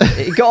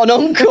 He got an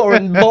encore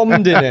and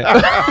bombed in it.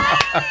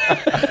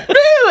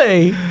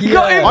 Really? You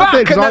got him back,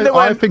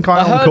 I think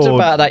I heard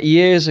about that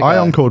years ago.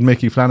 I encored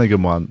Mickey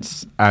Flanagan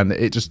once, and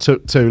it just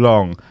took too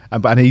long.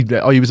 And he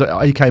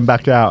came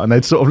back out, and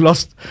they'd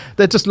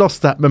just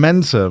lost that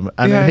momentum,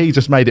 and then he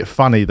just made it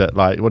funny that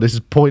this is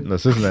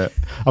pointless, isn't it?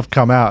 I've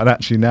come out, and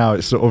actually now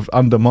it's sort of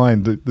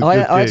undermined the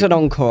I had an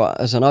encore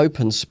as an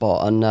open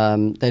spot,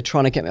 and they're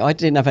trying to get me. I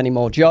didn't have any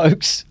more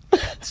jokes.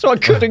 So I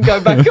couldn't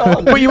go back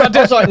on. But you had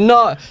I was like,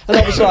 no. And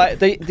I was like,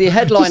 the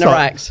headliner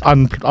act.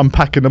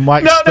 Unpacking the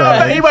mic No,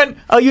 but he went,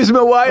 I'll use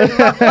my wire.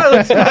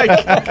 I'll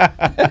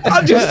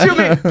just do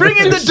it. Bring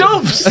in the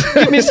doves.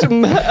 Give me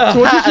some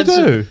So what did you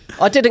do?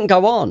 I didn't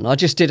go on. I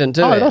just didn't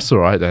do it. Oh, that's all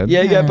right then.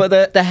 Yeah.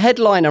 But the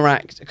headliner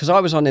act, because I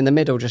was on in the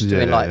middle just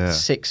doing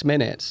 6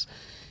 minutes.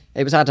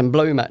 It was Adam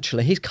Bloom,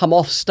 actually. He's come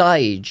off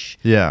stage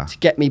to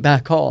get me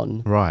back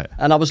on. Right.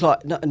 And I was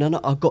like, no,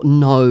 I've got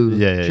no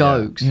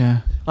jokes.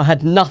 Yeah. I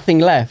had nothing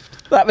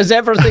left. That was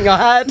everything I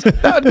had.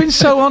 That would have been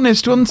so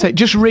honest, wouldn't it?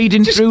 Just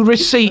reading through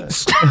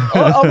receipts.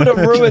 I would have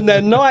ruined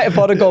their night if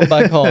I'd have gone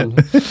back on.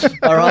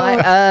 All right.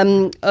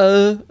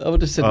 I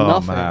would have said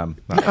nothing. Man.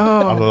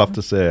 I'd love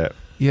to see it.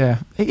 Yeah.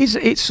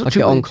 It's such I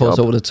get encores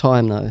all the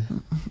time, though.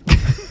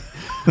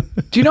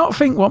 Do you not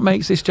think what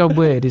makes this job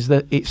weird is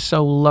that it's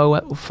so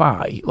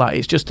low-fi? Like,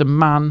 it's just a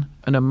man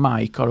and a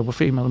mic, or a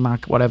female and a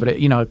mic, whatever,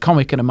 a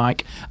comic and a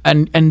mic,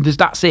 and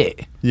that's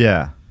it.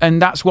 Yeah.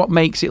 And that's what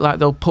makes it like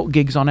they'll put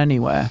gigs on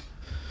anywhere.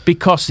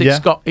 Because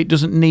it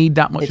doesn't need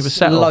that much of a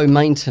setup. It's low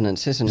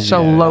maintenance, isn't it?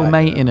 So low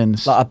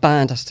maintenance. Like a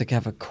band has to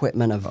have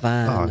equipment, a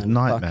van, and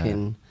nightmare.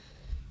 fucking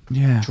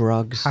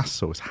drugs.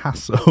 It's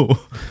hassle.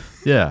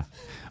 Yeah.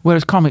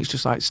 Whereas comics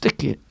just like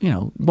stick it,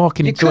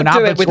 walking into an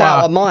abattoir. You could do it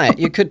without a mic.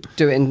 You could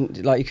do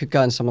it you could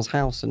go in someone's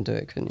house and do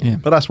it, couldn't you? Yeah.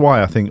 But that's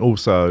why I think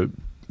also,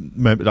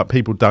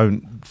 people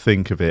don't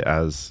think of it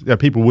as,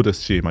 people would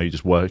assume, you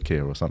just work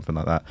here or something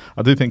like that.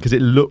 I do think because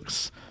it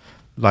looks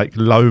like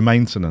low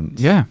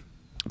maintenance. Yeah.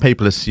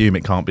 People assume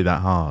it can't be that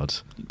hard.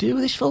 You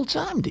do this full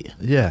time, do you?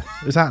 Yeah,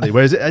 exactly.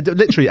 Whereas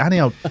literally any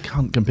old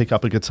cunt can pick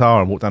up a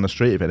guitar and walk down the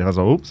street with it, and everyone's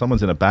like, oh,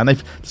 someone's in a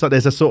band. So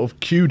there's a sort of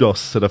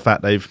kudos to the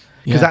fact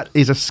because that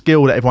is a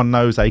skill that everyone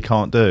knows they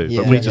can't do,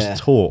 but we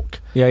just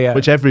talk. Yeah.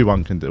 Which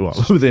everyone can do,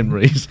 within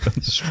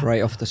reason.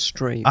 Straight off the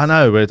street. I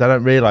know, but they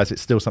don't realise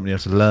it's still something you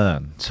have to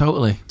learn.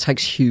 Totally. It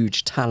takes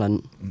huge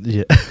talent.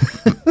 Yeah.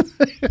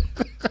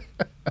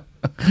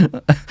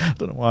 I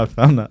don't know why I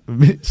found that a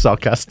bit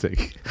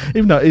sarcastic,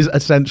 even though it is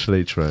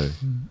essentially true.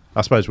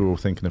 I suppose we're all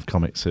thinking of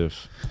comics who've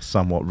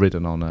somewhat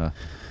ridden on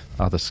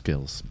other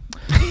skills.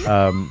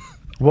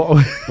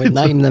 We'll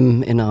name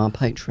them in our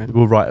Patreon.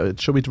 We'll write.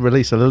 Should we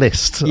release a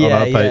list on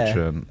our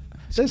Patreon?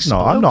 There's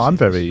not. I'm not. I'm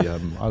very.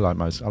 I like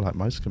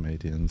most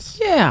comedians.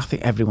 Yeah, I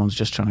think everyone's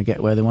just trying to get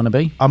where they want to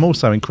be. I'm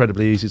also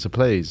incredibly easy to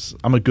please.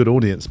 I'm a good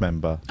audience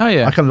member. Oh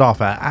yeah. I can laugh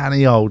at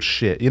any old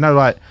shit.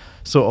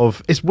 Sort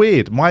of. It's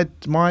weird.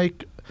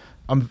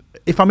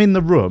 If I'm in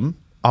the room,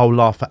 I'll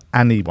laugh at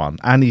anyone,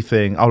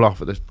 anything. I'll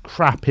laugh at the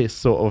crappiest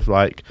sort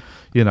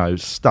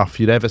of stuff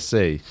you'd ever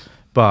see.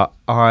 But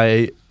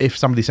if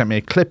somebody sent me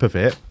a clip of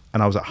it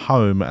and I was at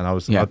home and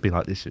I'd be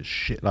like, this is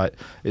shit. Like,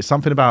 it's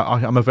something about, I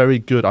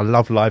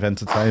love live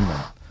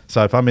entertainment.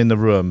 So if I'm in the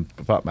room,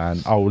 fuck man,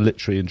 I'll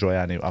literally enjoy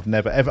any. I've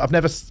never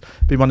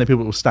been one of the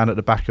people who will stand at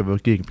the back of a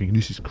gig and thinking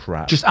this is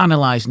crap. Just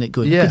analysing it,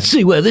 you can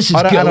see where this is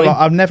going.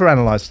 I've never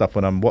analysed stuff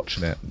when I'm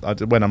watching it.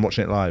 When I'm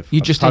watching it live, you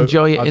just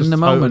enjoy it in the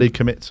moment. I totally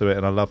commit to it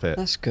and I love it.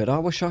 That's good. I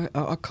wish I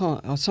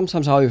can't.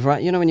 Sometimes I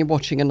overact. When you're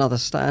watching another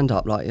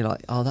stand-up, you're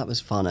like, oh, that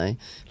was funny,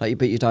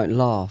 but you don't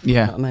laugh. Yeah.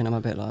 You know what I mean, I'm a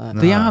bit like that.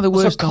 They are the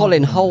worst. I saw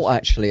Colin Holt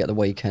actually at the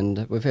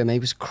weekend with him. He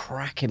was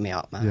cracking me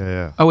up, man.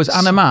 Yeah. Oh, was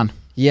Anna Mann?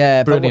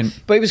 Yeah,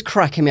 brilliant. But he was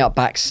cracking me up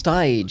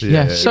backstage.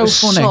 Yeah, so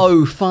funny.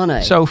 So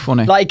funny. So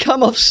funny. Like,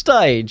 come off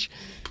stage,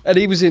 and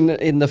he was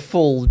in the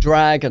full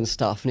drag and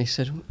stuff, and he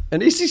said,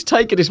 and he's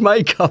taking his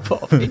makeup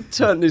off. He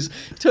turned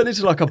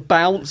into like a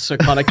bouncer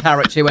kind of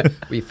character. He went,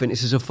 well, you think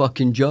this is a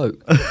fucking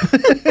joke?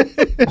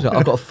 He's like,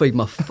 I've got to feed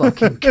my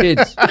fucking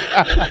kids.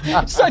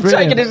 So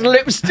taking his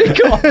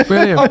lipstick off.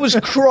 Brilliant. I was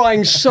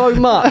crying so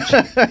much.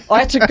 I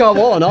had to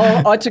go on.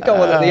 I had to go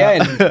on at the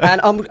end,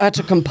 and I had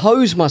to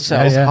compose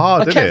myself. It's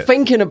hard, I kept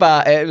thinking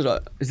about it. It was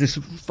like, is this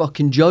a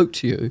fucking joke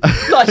to you?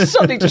 Like,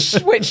 suddenly just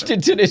switched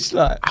into this.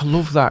 Like, I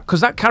love that because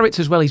that character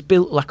as well. He's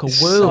built like a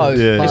world.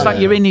 So it's like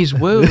you're in his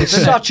world. He's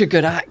such a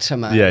good actor,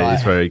 man. Yeah,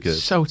 he's very good.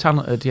 So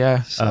talented.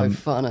 Yeah. So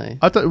funny.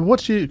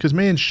 Because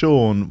me and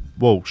Sean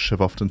Walsh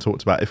have often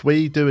talked about if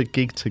we do a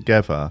gig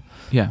together,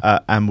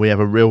 and we have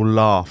a real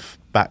laugh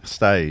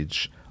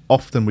backstage,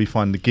 often we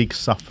find the gig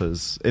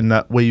suffers in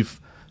that we've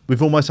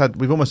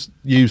almost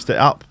used it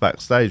up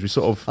backstage. We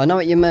sort of, I know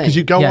what you mean, because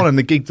you go on and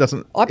the gig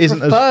isn't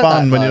as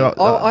fun when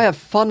you're. I have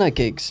funner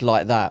gigs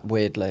like that,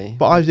 weirdly.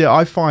 But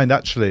I find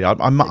actually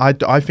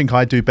I think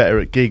I do better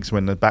at gigs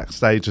when the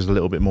backstage is a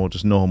little bit more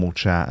just normal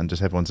chat and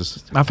just everyone's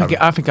just. I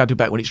think I do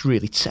better when it's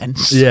really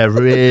tense. Yeah,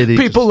 really.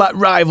 People like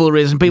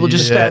rivalries and people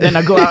just stare. Then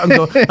I go out and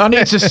go, I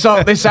need to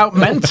sort this out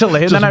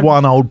mentally. And just then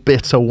one old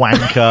bitter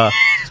wanker.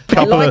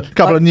 couple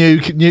of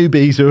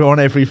newbies who are on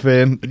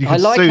everything. I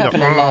like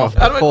having a laugh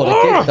before the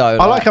gig, though.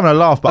 I like having a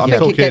laugh, but I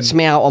think it gets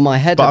me out of my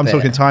head. But I'm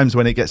talking times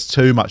when it gets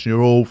too much, and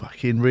you're all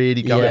fucking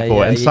really going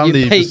for it, and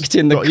suddenly you peaked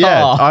in the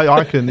car.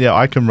 Yeah,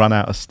 I can run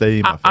out of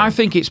steam. I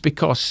think it's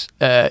because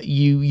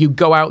you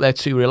go out there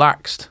too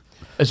relaxed.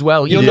 As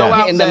well, you're not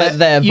hitting them at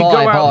their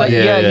vibe.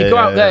 You go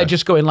out there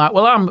just going like,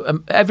 well,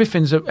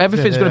 everything's going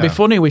to be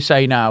funny. We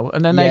say now,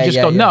 and then they just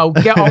go, no,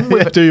 get on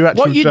with it.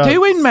 What are you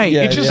doing, mate?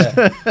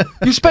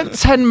 You spent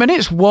 10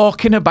 minutes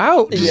walking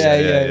about,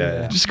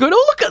 just going,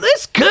 oh, look at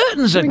this,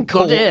 curtains are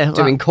good here.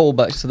 Doing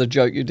callbacks to the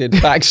joke you did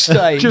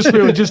backstage.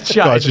 We were just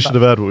chatting. Guys, you should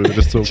have heard what we were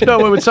just talking.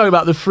 We were talking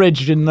about the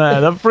fridge in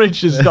there. The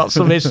fridge has got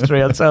some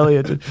history, I tell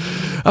you.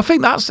 I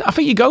think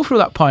you go through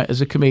that point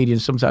as a comedian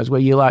sometimes where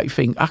you like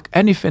think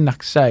anything I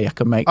say I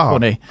can make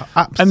funny,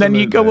 absolutely. And then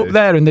you go up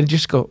there and they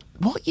just go,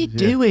 "What are you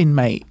doing,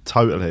 mate?"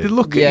 Totally. They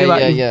look at you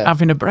like you're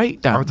having a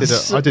breakdown.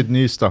 I did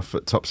new stuff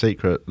at Top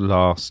Secret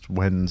last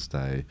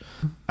Wednesday,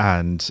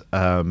 and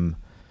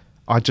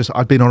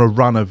I'd been on a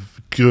run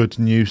of good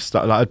new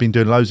stuff. Like I'd been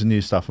doing loads of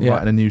new stuff and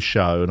writing a new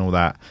show and all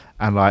that,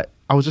 and like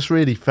I was just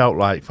really felt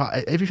like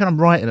everything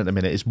I'm writing at the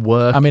minute is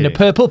working. I'm in a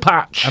purple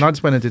patch, and I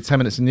just went and did 10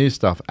 minutes of new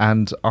stuff,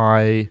 and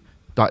I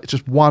like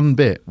just one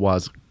bit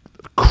was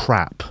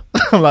crap.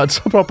 Like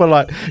proper,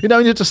 like, you know,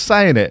 when you're just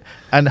saying it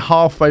and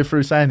halfway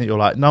through saying it you're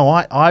like, no,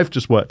 I've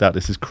just worked out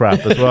this is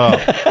crap as well.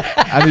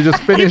 And you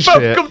just finish it. You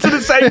both come to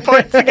the same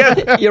point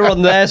together. You're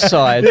on their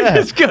side. Yeah.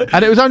 It's good.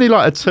 And it was only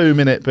like a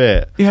 2-minute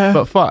bit. Yeah.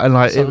 But fun, and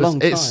like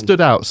it stood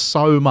out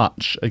so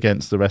much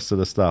against the rest of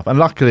the stuff. And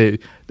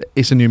luckily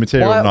it's a new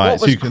material night.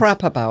 What was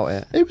crap about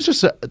it? It was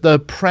just the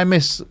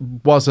premise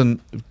wasn't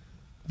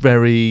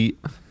very,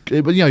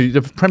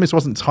 the premise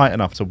wasn't tight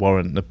enough to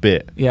warrant the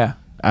bit. Yeah.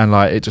 And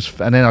like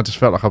and then I just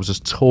felt like I was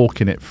just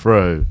talking it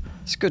through.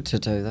 It's good to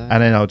do that.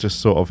 And then I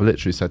just sort of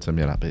literally said to them,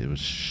 that bit was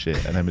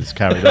shit, and then we just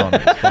carried on.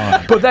 It was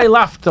fine. But they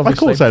laughed, obviously. Of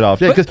course they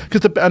laughed, yeah,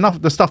 because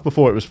the stuff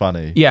before it was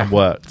funny. Yeah, and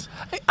worked.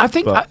 I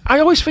think I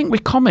always think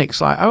with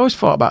comics, like I always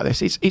thought about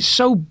this. It's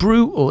so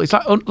brutal. It's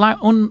like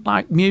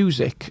unlike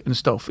music and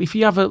stuff. If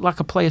you have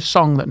play a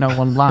song that no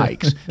one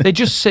likes, they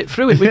just sit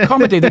through it. With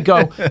comedy, they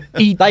go,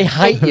 they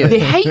hate you. They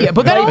hate you,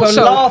 but they're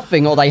also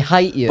laughing or they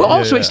hate you. But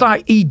also, it's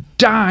like he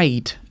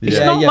died. It's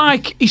not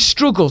like he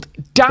struggled,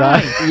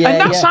 died. And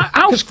that's like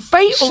how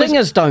fatal.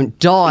 Singers don't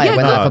die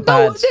when they have a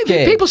bad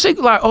skit. People think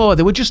like, oh,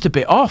 they were just a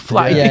bit off.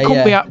 Like they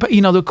couldn't be, but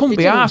they couldn't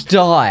be asked.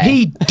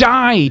 He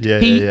died.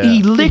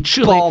 He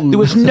literally. There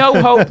was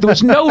no hope. There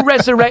was no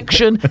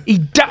resurrection. He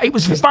died. It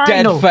was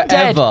final. Dead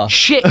forever. Dead.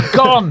 Shit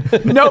gone.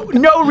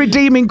 No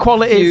redeeming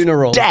qualities.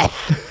 Funeral.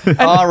 Death.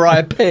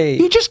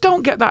 R.I.P. You just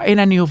don't get that in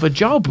any other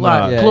job.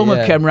 Like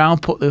plumber came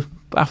round, put the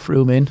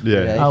bathroom in.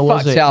 How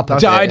was it?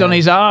 Died on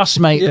his arse,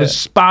 mate. There's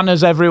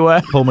spanners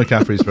everywhere. Paul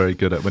McCaffrey's very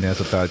good at when he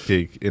has a bad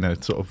gig,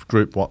 sort of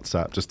group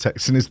WhatsApp, just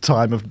texting his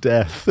time of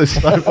death. It's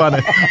so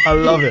funny. I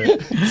love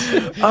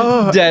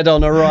it. Dead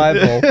on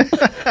arrival.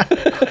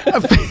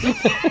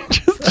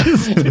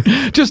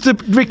 just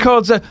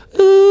records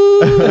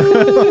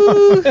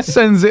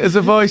sends it as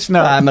a voice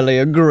note. Family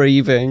are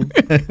grieving.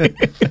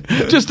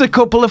 Just a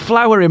couple of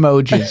flower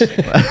emojis.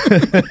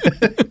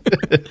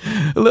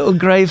 A little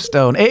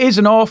gravestone. It is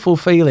an awful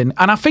feeling,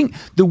 and I think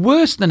the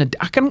worse than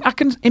I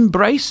can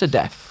embrace a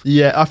death.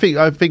 Yeah, I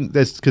think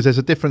there's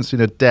a difference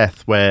in a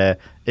death where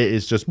it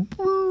is just.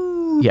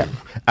 Yeah,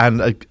 and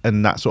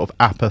that sort of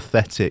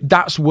apathetic.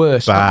 That's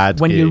worse. Bad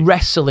when gig. You're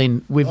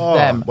wrestling with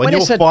them. When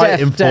you're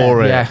fighting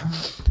for it. Yeah.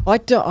 I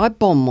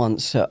bombed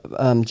once. Do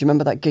you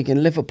remember that gig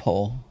in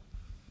Liverpool?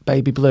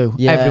 Baby Blue.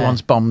 Yeah.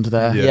 Everyone's bombed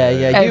there.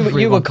 Yeah.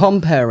 You were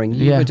comparing.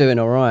 You were doing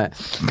all right.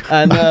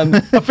 And I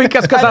think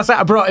that's because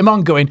I brought him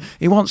on going,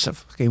 he wants a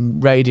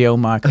fucking radio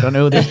mic. I don't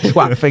know who this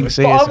twat thinks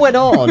he is. I went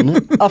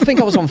on. I think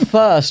I was on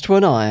first,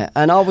 wasn't I?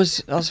 And I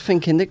was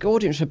thinking the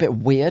audience was a bit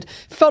weird.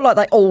 Felt like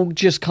they all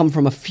just come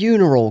from a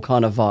funeral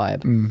kind of vibe.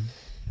 Mm.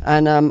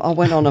 And I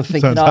went on and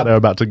thinking... Sounds like they're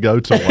about to go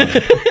to one.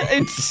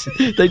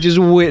 They just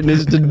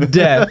witnessed a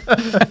death.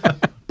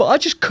 But I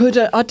just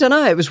couldn't... I don't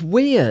know. It was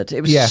weird.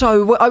 It was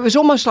so... It was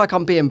almost like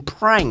I'm being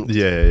pranked.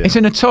 Yeah. It's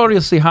a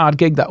notoriously hard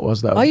gig, that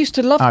was, though. I used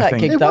to love that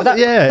gig, though.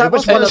 That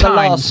was one one of the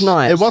last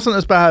nights. It wasn't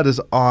as bad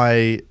as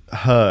I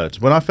heard.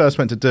 When I first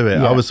went to do it,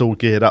 I was all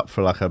geared up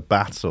for like a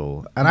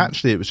battle. And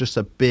actually, it was just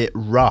a bit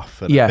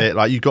rough. And a bit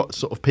like you got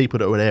sort of people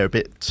that were there a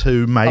bit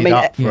too made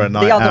up for a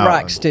night The other out.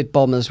 acts did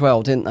bomb as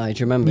well, didn't they? Do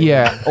you remember?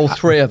 Yeah. All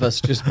three of us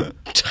just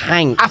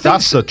tank.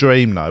 That's the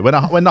dream, though.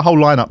 When the whole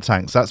lineup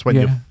tanks, that's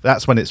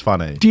when it's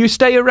funny. Do you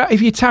stay around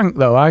if you tank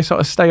though? I sort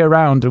of stay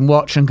around and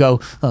watch and go,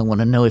 I want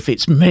to know if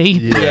it's me.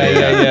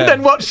 Yeah.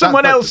 Then watch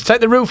someone else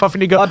take the roof off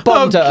and you go, I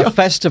bombed at a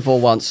festival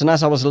once, and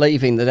as I was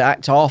leaving, the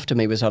act after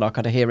me was on. I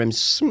could hear him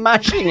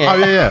smashing it. Oh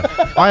yeah.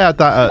 I had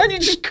that. And you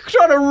just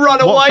trying to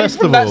run away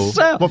from that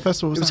sound. What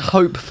festival was it? It was that?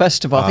 Hope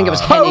Festival. I think it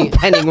was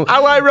Henning.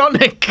 How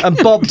ironic. And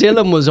Bob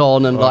Dylan was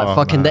on, and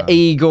fucking the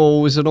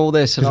Eagles and all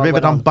this. And have you ever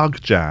done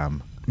Bug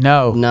Jam?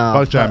 No.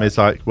 Bug Jam is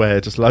like where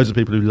just loads of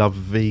people who love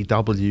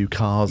VW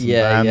cars and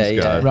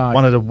vans go. Right.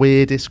 One of the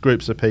weirdest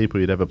groups of people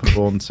you'd ever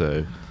perform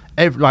to.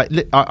 I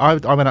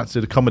went out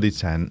to the comedy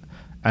tent,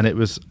 and it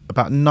was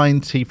about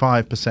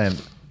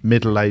 95%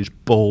 middle-aged,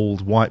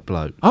 bald, white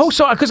bloke. Oh,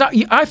 so because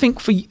I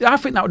think that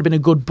would have been a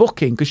good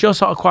booking because you're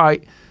sort of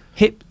quite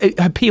hip,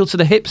 appeal to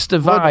the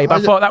hipster vibe. I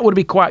thought that would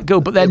be quite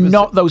good, but they're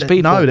not those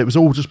people. No, it was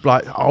all just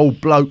like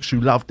old blokes who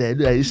loved it.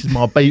 Hey, this is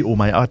my Beatle,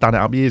 mate. I'd done it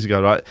up years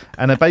ago, right?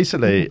 And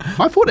basically,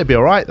 I thought it'd be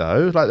all right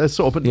though. Like there's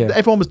sort of,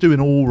 everyone was doing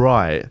all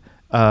right.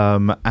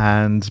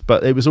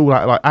 But it was all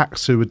like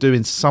acts who were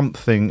doing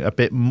something a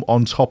bit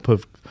on top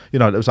of, it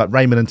was like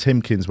Raymond and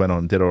Timkins went on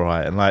and did all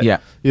right,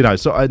 and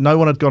so no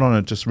one had gone on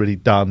and just really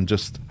done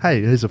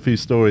hey, here's a few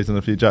stories and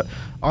a few jokes.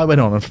 I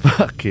went on and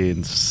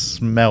fucking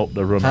smelt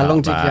the room. How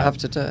long did you have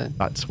to do?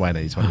 Like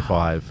 20,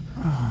 25.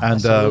 And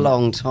that's a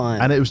long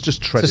time. And it was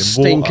just treading water.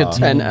 Stink a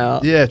tent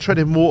out. Yeah,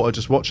 treading water,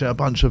 just watching a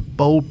bunch of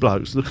bald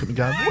blokes look at me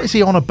going, what is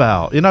he on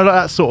about? Like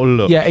that sort of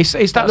look. Yeah, it's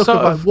that look sort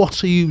of... Like,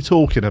 what are you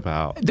talking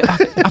about? I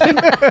think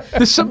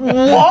there's some...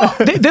 What?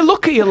 They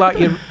look at you like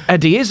you're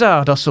Eddie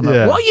Izzard or something.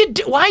 Yeah.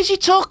 Why is he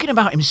talking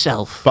about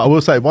himself? But I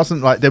will say, it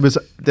wasn't like... There was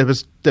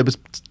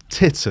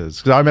titters.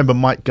 Because I remember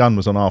Mike Gunn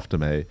was on after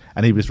me,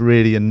 and he was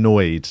really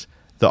annoyed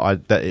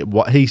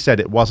what he said,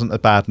 it wasn't a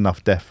bad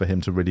enough death for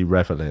him to really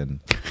revel in.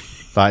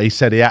 Like he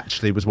said he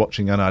actually was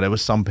watching, I know there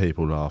was some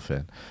people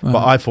laughing,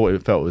 but I thought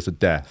it was a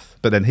death.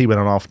 But then he went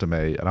on after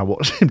me, and I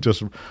watched him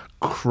just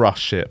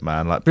crush it,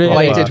 man. Like,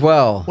 really? He did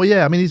well. Well,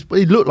 yeah. I mean,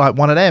 he looked like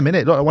one of them,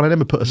 innit? Looked like one of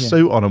them had put a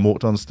suit on and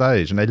walked on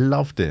stage, and they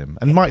loved him.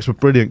 And Mike's a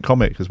brilliant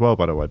comic as well,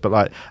 by the way.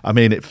 But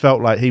it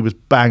felt like he was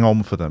bang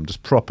on for them,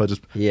 just proper,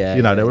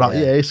 they were like,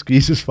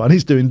 he's just fun.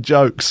 He's doing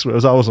jokes,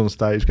 whereas I was on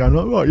stage going,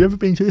 right, you ever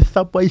been to a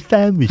Subway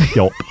sandwich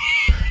shop?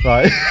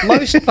 Right.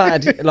 Most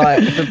bad,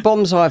 the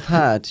bombs I've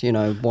had,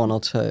 one or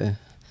two.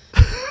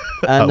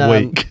 And, a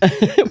week.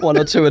 One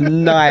or two a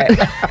night.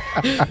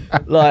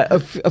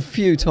 A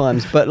few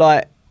times.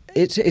 But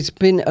it's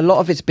been, a lot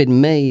of it's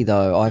been me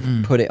though. I've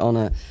put it on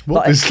a...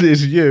 Obviously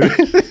it's you.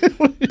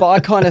 But I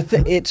kind of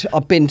think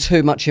I've been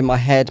too much in my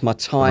head, my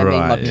timing,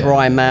 my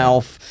dry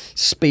mouth,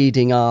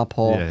 speeding up,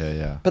 or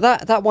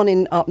But that one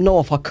in up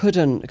north, I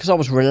couldn't because I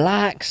was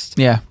relaxed.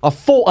 Yeah, I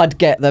thought I'd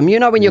get them.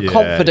 When you're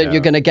confident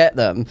you're going to get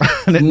them.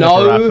 And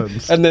no,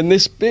 and then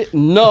this bit,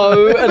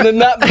 no, and then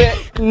that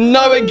bit,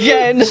 no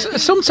again.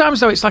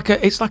 Sometimes though, it's like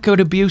an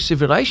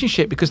abusive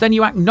relationship because then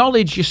you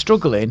acknowledge you're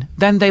struggling,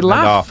 then they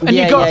laugh, and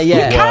you go, you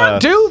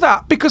can't do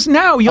that because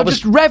now you're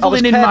just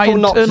reveling in my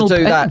internal not to do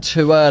pain. That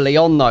too early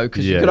on though,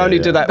 because you can only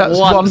do that That's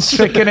once.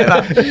 one trick in it.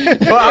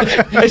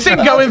 It isn't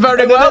going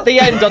very well. At the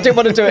end, I didn't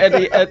want to do it.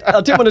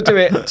 I didn't want to do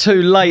it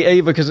too late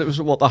either because it was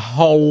the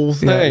whole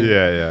thing.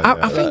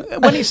 I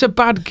think when it's a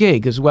bad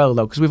gig as well,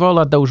 though, because we've all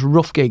had those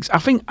rough gigs. I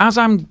think as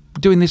I'm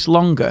doing this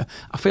longer,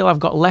 I feel I've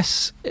got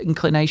less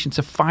inclination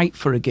to fight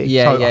for a gig.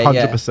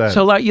 100%.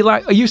 So I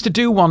used to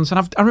do ones,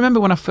 and I remember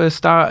when I first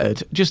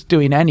started just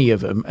doing any of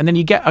them, and then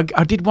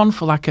I did one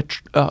for like a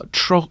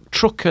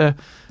trucker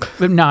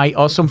night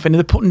or something, and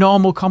they put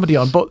normal comedy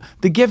on, but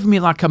they gave me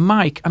like a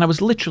mic, and I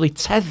was literally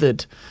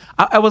tethered.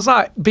 I was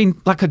like being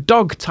like a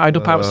dog tied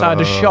up outside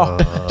a shop.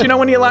 Do you know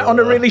when you're like on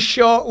a really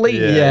short leash?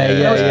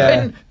 I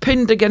was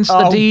pinned against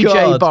the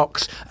DJ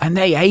box, and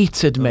they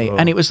hated me.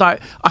 And it was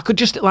like I could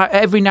just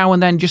every now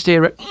and then just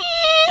hear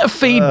a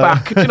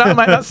feedback. Do you know what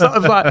I mean? That's sort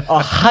of like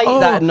I hate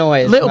that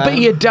noise. Little bit of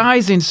you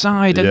dies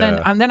inside, and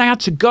then I had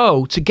to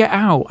go to get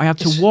out. I had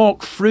to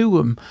walk through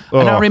them,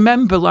 and I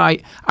remember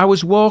I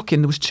was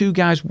walking. There was two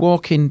guys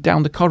walking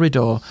down the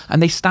corridor,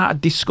 and they started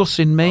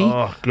discussing me,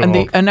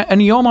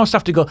 and you almost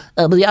have to go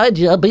behind you.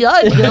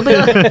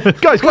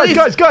 guys,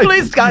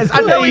 please, guys.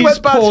 I know you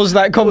pause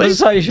that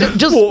conversation.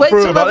 Just wait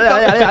till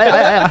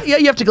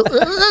you have to go.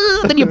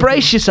 Then you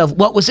brace yourself.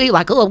 What was he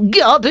like? Oh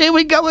God, here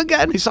we go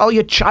again. It's all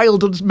your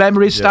childhood's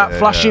memories start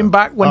flashing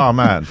back. Oh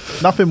man,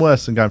 nothing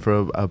worse than going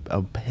for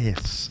a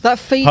piss. That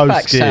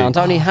feedback sound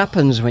only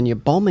happens when you're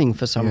bombing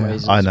for some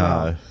reason. I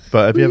know.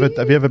 But have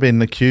you ever been in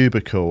the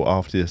cubicle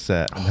after your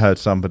set and heard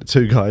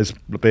two guys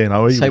being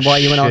say why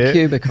you in our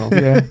cubicle?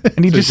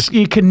 And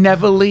you can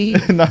never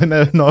leave. No.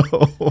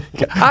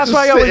 That's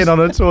why I sitting on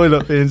a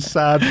toilet being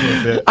sad for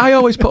a bit. I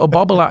always put a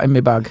bobble out in my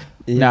bag.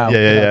 now.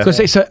 Yeah.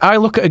 Because I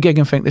look at a gig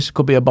and think this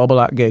could be a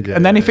Bobbleack gig.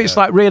 And then if it's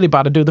like really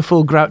bad, I do the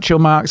full Groucho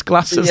Marx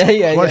glasses. Yeah,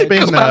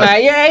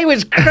 he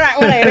was crap,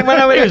 wasn't he? When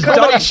I was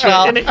dog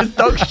shit. It was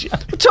dog shit.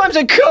 What time's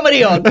a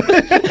comedy on?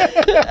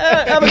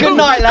 Have a good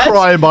night, lads.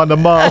 Crying behind the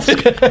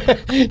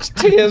mask.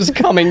 Tears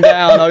coming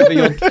down over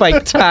your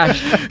fake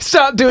tash.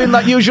 Start doing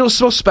like Usual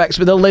Suspects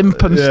with a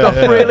limp and stuff.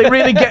 Yeah.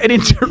 Really getting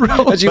into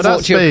roles. As you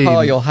walk to your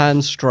car, your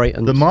hands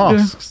straightened. The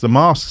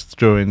masks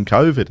during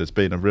COVID has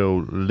been a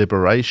real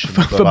liberation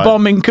for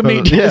bombing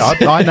comedians.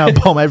 I now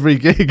bomb every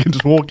gig and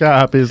just walk out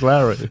happy as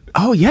Larry.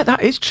 Oh yeah,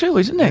 that is true,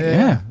 isn't it?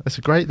 Yeah. It's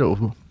a great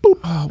little. Boop.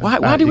 Oh,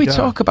 why do we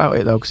talk about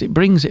it though? Because it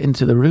brings it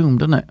into the room,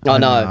 doesn't it? I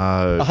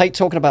know. I hate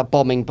talking about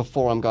bombing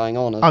before I'm going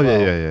on. As well.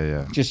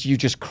 Yeah. You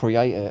just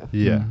create it.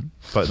 Yeah,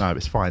 but no,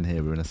 it's fine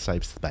here. We're in a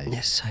safe space.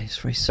 Yes, it's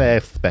very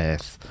safe.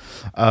 Space.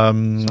 It's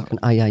like an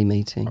AA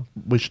meeting.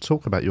 We should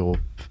talk about your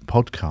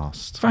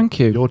podcast. Thank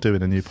you. You're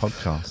doing a new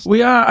podcast.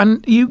 We are,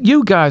 and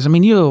you guys. I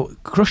mean, you're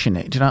crushing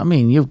it. Do you know what I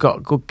mean? You've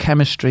got good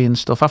chemistry and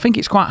stuff. I think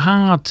it's quite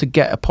hard to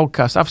get a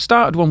podcast. I've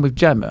started one with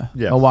Gemma,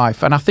 my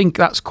wife, and I think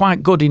that's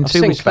quite good in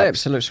two respects.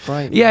 Clips, it looks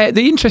great. Yeah,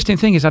 the interesting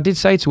thing is, I did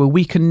say to her,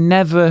 we can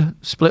never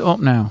split up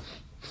now.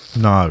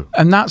 No.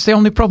 And that's the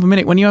only problem,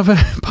 innit? When you have a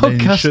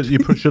podcast. I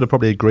mean, you should have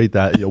probably agreed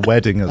that at your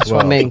wedding as that's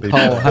well. That's what me and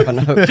Cole haven't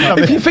hooked up.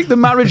 If you think the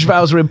marriage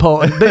vows are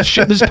important, there's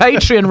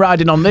Patreon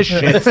riding on this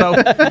shit, so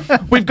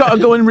we've got to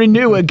go and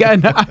renew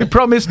again. I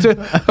promise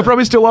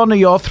to honour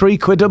your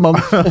 £3 a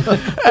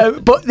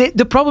month. But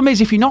the problem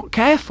is, if you're not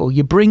careful,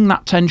 you bring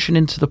that tension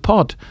into the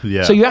pod.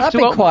 Yeah. So you have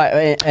That'd be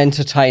quite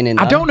entertaining,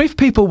 though. I don't know if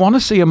people want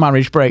to see a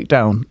marriage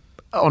breakdown.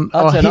 I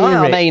don't know.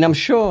 I mean, I'm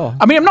sure.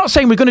 I mean, I'm not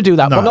saying we're going to do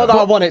that. No. But not that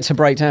I want it to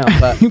break down.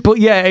 But, but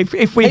yeah,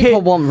 if we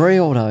people want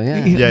real though.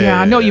 Yeah,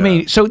 I know what you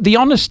mean. So the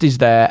honesty's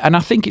there, and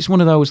I think it's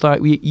one of those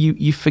like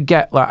you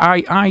forget.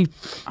 Like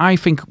I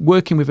think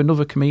working with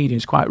another comedian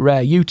is quite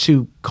rare. You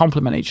two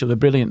complement each other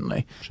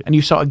brilliantly, and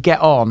you sort of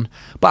get on.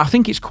 But I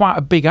think it's quite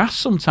a big ask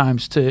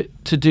sometimes to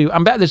do. I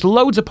bet there's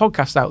loads of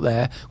podcasts out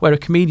there where a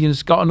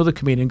comedian's got another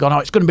comedian and gone, oh,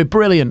 it's going to be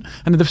brilliant,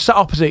 and they've sat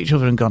opposite each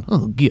other and gone,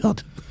 oh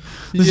God.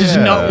 This is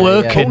not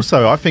working. Yeah.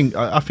 Also, I think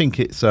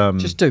it's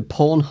just do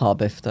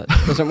Pornhub if that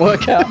doesn't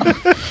work out.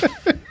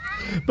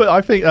 But I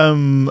think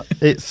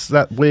it's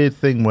that weird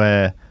thing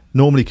where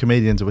normally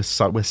comedians we're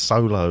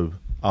solo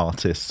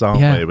artists,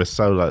 aren't we? We're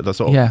solo. That's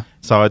sort of,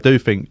 so I do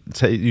think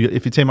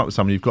if you team up with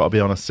someone, you've got to be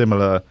on a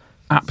similar.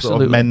 Absolutely.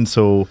 Sort of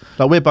mental.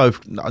 Like we're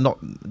both not.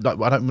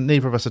 Like,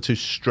 neither of us are too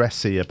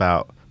stressy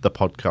about the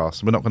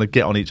podcast. We're not going to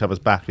get on each other's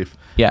back if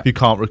you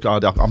can't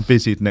regard. I'm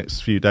busy the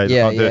next few days.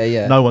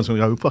 No one's going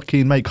to go,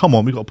 fucking mate, come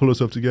on, we've got to pull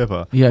ourselves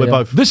together. We're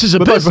both. This is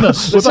a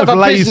business. We're both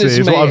lazy,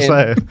 is what I'm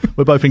saying.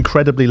 We're both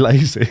incredibly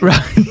lazy.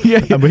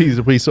 Right. And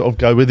we sort of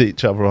go with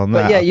each other on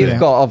that. But you've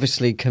got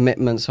obviously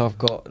commitments. I've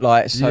got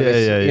like you know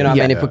what I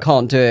mean. If we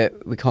can't do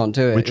it, we can't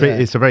do it. We treat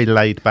it's a very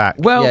laid back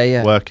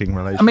working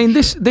relationship. I mean,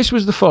 this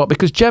was the thought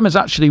because Gemma's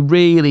actually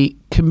really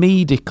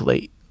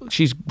comedically.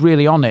 She's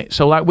really on it.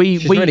 So like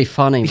she's really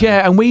funny. Man.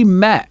 Yeah, and we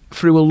met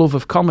through a love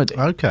of comedy.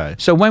 Okay.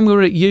 So when we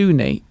were at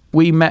uni,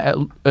 we met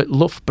at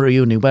Loughborough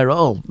Uni, where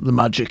all the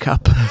magic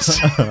happens.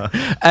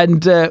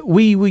 And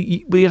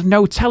we had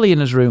no telly in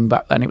his room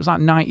back then. It was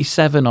like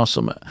 97 or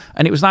something.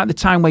 And it was like the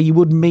time where you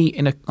would meet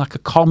in a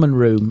common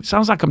room. It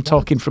sounds like I'm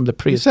talking from the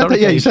prehistoric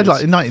ages. You said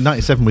like in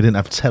 1997 we didn't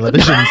have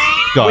televisions,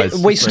 guys.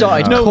 We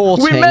started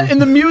courting. We met in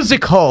the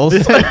music halls.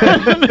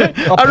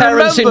 Our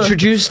parents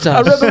introduced us. I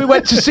remember we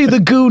went to see the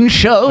Goon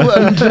Show,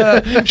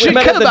 and she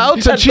came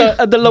out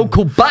at the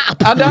local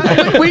BAP.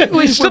 And we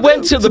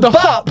went to the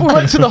BAP. We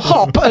went to the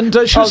Hop. And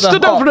she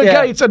stood over a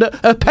gate and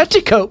her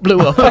petticoat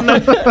blew up. And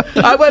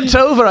I went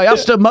over, I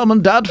asked her mum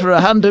and dad for a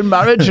hand in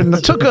marriage and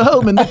I took her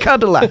home in the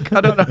Cadillac.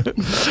 I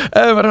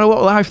don't know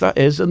what life that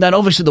is. And then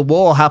obviously the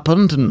war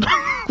happened and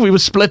we were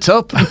split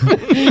up.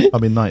 I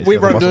mean, we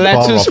wrote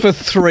letters for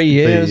 3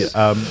 years.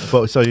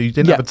 But so you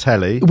didn't have a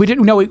telly? We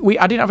didn't. No,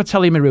 I didn't have a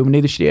telly in my room.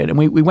 Neither she did. And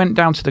we went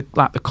down to the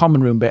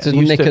common room bit. To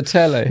nick a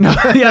telly. No,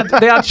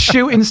 they had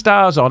Shooting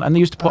Stars on, and they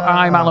used to put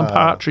I'm Alan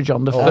Partridge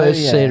on the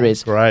first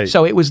series. Right.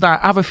 So it was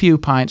that. Have a few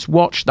pints,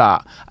 watch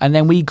that, and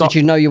then we got. Did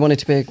you know you wanted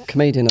to be a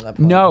comedian at that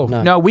point?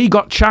 No. We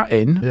got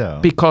chatting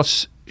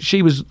because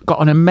she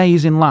got an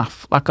amazing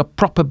laugh, like a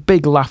proper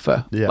big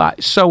laugher,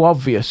 like so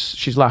obvious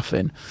she's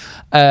laughing.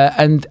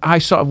 And I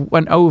sort of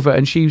went over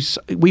and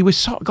we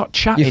sort of got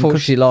chatting. You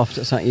thought she laughed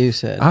at something you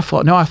said? I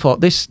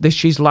thought this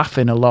she's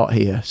laughing a lot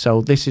here.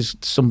 So this is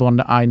someone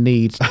that I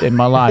need in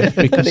my life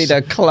because I need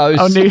her close.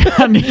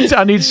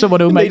 I need someone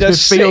who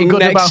makes me feel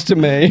good about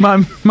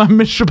my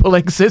miserable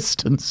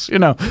existence, you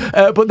know.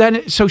 But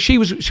then, so she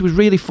was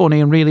really funny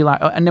and really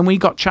and then we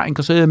got chatting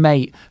because her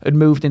mate had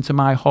moved into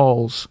my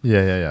halls.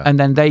 Yeah. And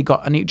then we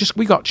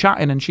got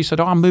chatting and she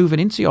said, "Oh, I'm moving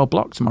into your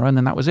block tomorrow," and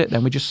then that was it.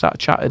 Then we just sat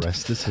chatted.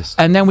 Rest is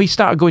history. And then we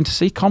started going to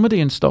see comedy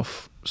and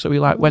stuff. So we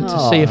went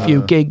to see a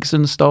few gigs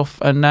and stuff,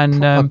 and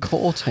then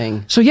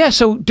courting.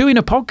 So doing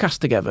a podcast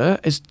together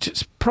is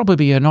just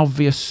probably an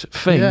obvious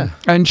thing. Yeah.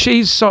 And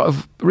she's sort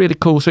of really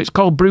cool. So it's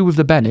called Brew with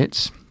the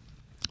Bennetts,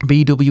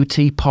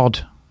 BWT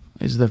Pod.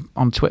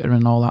 on Twitter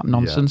and all that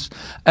nonsense.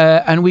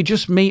 And we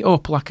just meet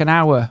up like an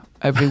hour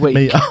every week.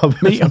 Meet up.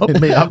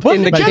 Well,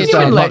 in the kitchen.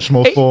 Sound much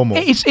more formal.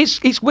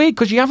 It's weird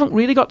because you haven't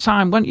really got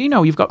time when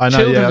you've got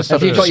children and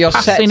stuff. If you've got your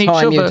set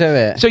time, you do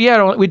it. So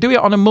yeah, we do it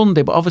on a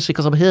Monday, but obviously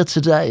because I'm here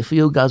today for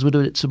you guys, we're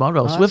doing it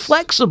tomorrow. So we're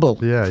flexible.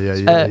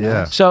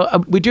 Yeah. So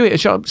we do it.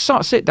 Sort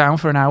of sit down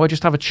for an hour,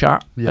 just have a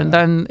chat, and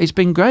then it's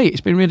been great.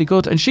 It's been really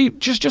good, and she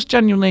just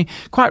genuinely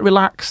quite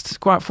relaxed,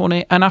 quite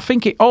funny, and I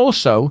think it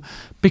also,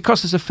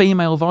 because there's a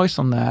female voice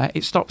on there,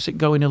 it stops it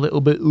going a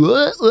little bit.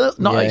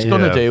 Not it's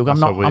gonna do. I'm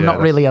not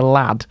really a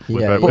lad.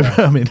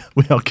 I mean,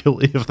 we are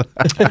guilty of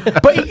that.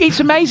 But it's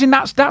amazing.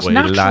 That's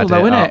natural,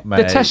 though, isn't it?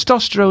 The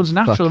testosterone's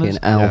natural. Fucking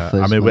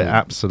alphas. I mean, we're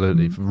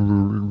absolutely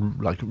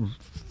like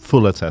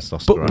full of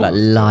testosterone. Like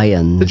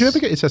lions. Did you ever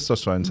get your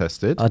testosterone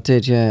tested? I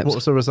did, yeah. What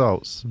was the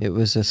results? It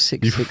was a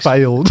 6. You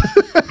failed.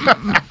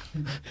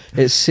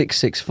 It's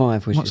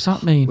 665, which What's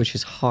that mean? Which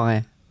is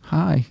high.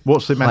 High.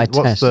 What's the High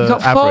test. You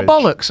got average? 4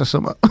 bollocks or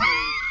something?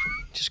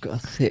 Just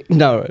got a thick.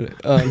 No.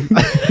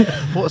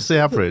 What's the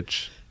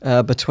average?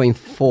 Between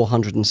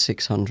 400 and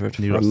 600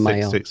 for a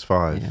male.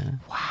 665. Yeah.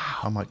 Wow.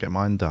 I might get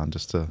mine done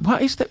just to.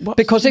 What is that?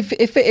 Because if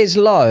it is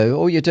low,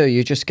 all you do,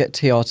 you just get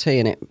TRT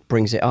and it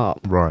brings it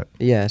up. Right.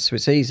 Yeah, so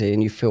it's easy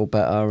and you feel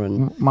better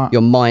and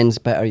your mind's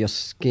better, your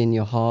skin,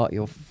 your heart,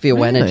 you'll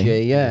feel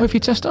energy. Yeah. With your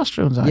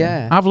testosterone's high.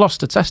 Yeah. I've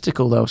lost a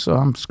testicle though, so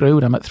I'm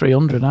screwed. I'm at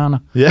 300, aren't I?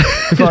 Yeah.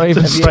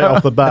 Straight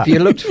off the bat. Have you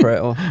looked for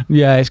it? Or?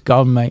 Yeah, it's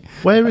gone, mate.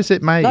 Where is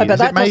it made? No, but is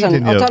that it made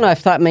doesn't. in I don't know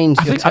if that means.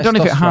 I don't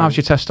know if it halves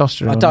your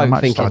testosterone. I don't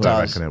think it I does. don't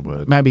reckon it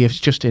would. Maybe it's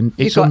just in.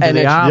 It's got under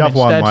energy. the arm The other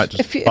one instead. might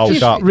just If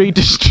bulk up.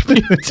 Redistribute.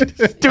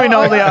 Doing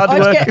all the hard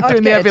work,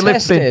 doing the heavy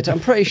lifting. Tested.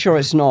 I'm pretty sure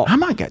it's not. I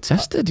might get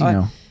tested, you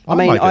know. I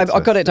mean, I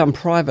got it done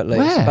privately.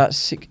 Where?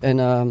 It's about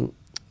in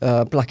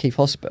Blackheath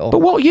Hospital. But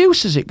what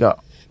use has it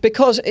got?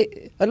 Because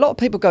a lot of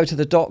people go to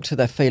the doctor,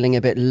 they're feeling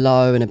a bit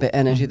low and a bit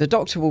energy. The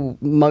doctor will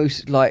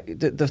most, like,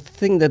 the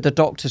thing that the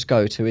doctors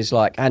go to is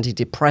like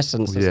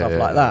antidepressants and stuff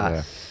like that.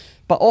 Yeah.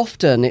 But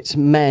often it's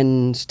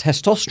men's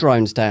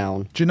testosterone's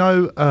down. Do you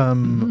know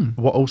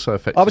what also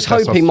affects I was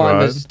hoping mine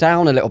was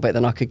down a little bit,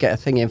 then I could get a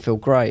thing in and feel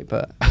great,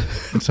 but...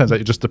 It turns out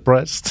you're just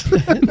depressed.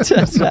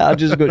 Turns out I've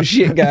just got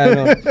shit going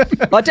on.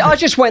 I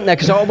just went there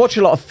because I watch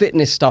a lot of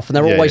fitness stuff and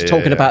they're always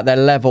talking about their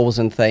levels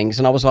and things.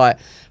 And I was like,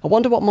 I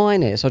wonder what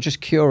mine is. I was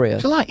just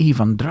curious. It's like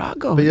Ivan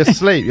Drago. But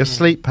your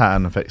sleep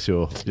pattern affects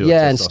your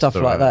and stuff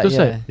like that. Does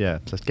it? Yeah,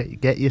 so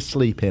get your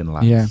sleep in,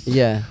 lads.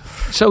 Yeah.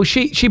 So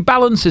she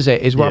balances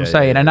it, is what I'm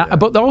saying.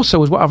 But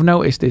also, is what I've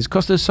noticed is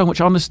because there's so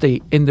much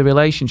honesty in the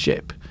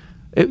relationship,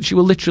 she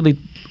will literally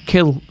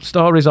kill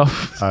stories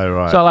off. Oh,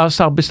 right.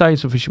 So I'll be saying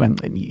something. She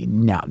went,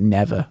 no,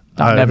 never.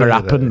 That never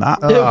happened.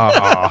 That.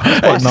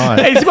 Nice.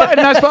 It's quite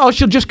nice, but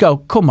she'll just go,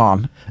 come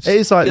on. It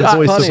is like the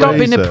voice of stop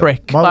being a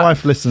prick. My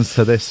wife listens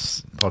to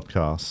this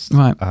podcast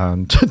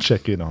to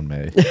check in on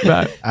me.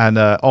 Right. And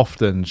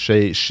often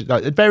she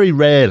like, very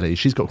rarely,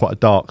 she's got quite a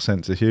dark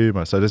sense of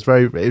humour. So it's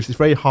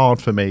very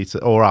hard for me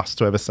or us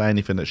to ever say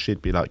anything that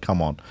she'd be like,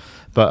 come on.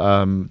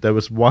 But there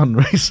was one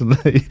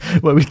recently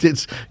where we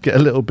did get a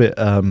little bit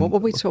what were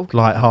we talking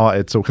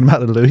lighthearted, talking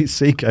about the Louis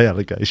C.K.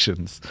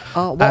 allegations.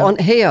 Oh, what, on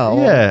here?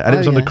 Yeah, and it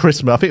was on the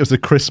Christmas, I think it was the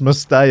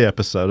Christmas Day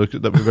episode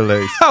that we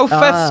released. How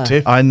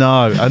festive. I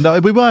know.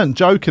 And we weren't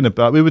joking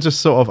about, we were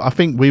just sort of, I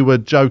think we were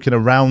joking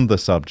around the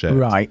subject.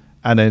 Right.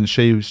 And then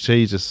she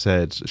just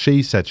said,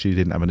 she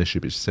didn't have an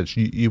issue, but she said,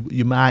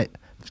 you might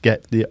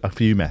get a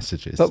few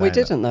messages. But we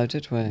didn't though,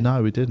 did we?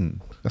 No, we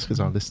didn't. That's because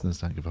our listeners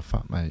don't give a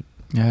fuck, mate.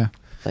 Yeah.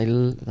 They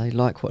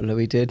like what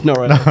Louis did. No.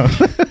 But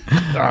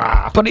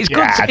it's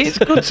good. It's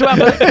good to have.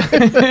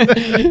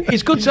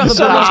 It's good to have.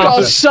 Someone's got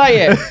to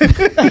say it.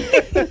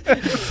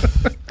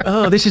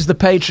 Oh, this is the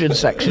Patreon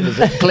section, is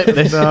it? Clip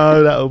this.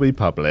 No, that'll be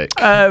public.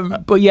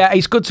 But yeah,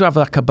 it's good to have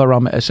like a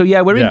barometer. So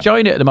yeah, we're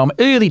enjoying it at the moment.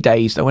 Early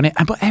days though,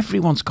 but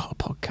everyone's got a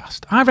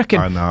podcast. I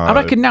reckon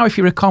now if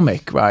you're a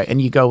comic, right,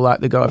 and you go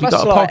like have you got a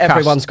podcast?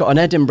 Everyone's got an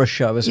Edinburgh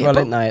show as well,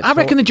 isn't they? I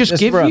reckon they just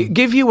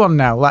give you one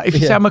now. Like if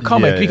you say I'm a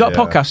comic, you got a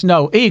podcast?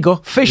 No, here you go,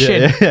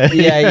 fishing.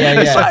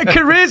 Yeah. It's like a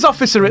careers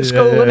officer at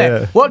school, isn't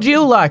it? What do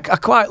you like? I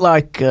quite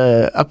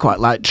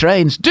like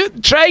trains. Do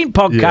train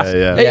podcast.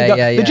 Yeah.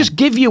 They just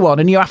give you one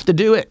and you have to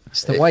do it.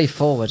 It's the way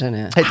forward, isn't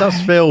it? It does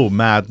feel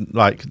mad,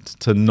 like,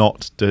 to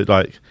not do,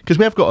 like, because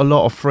we have got a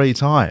lot of free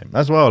time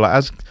as well. Like,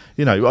 as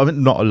you know, I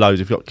mean, not loads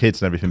if you've got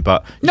kids and everything,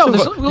 but you've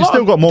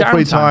still got more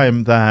free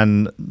time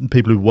than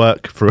people who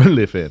work for a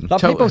living.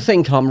 Like, people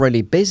think I'm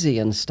really busy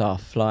and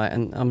stuff, like,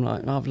 and I'm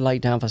like, I've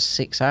laid down for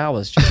 6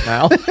 hours just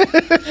now.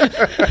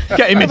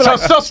 Getting me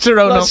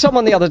testosterone up.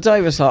 Someone the other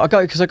day was like,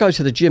 I go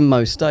to the gym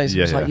most days.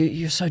 It's like,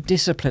 you're so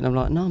disciplined. I'm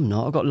like, no, I'm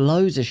not. I've got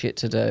loads of shit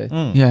to do.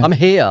 Yeah. I'm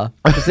here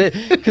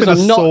because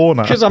I'm not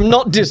corner. Because I'm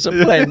not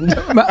disciplined.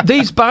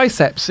 These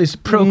biceps is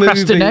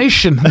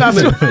procrastination.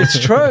 It's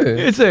true.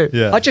 Is it?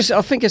 Yeah.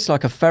 I think it's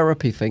like a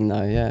therapy thing,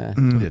 though. Yeah.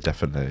 Yeah,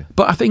 definitely.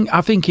 But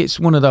I think it's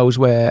one of those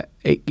where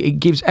it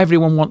gives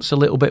everyone wants a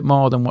little bit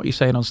more than what you're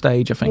saying on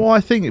stage. I think. Well,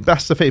 I think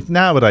that's the thing.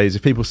 Nowadays,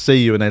 if people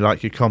see you and they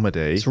like your comedy,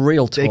 It's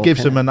real talk, it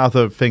gives them innit?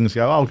 another thing to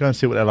go, oh, I'll go and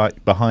see what they're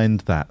like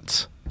behind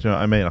that. Do you know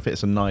what I mean? I think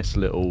it's a nice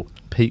little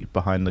peek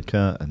behind the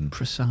curtain.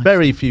 Precisely.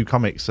 Very few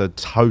comics are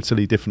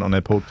totally different on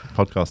their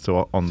podcast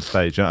to on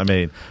stage. You know what I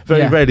mean?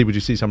 Very rarely would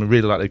you see someone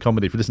really like their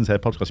comedy. If you listen to their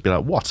podcast, you'd be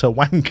like, what a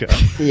wanker.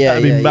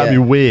 That'd be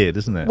weird,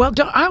 isn't it? Well,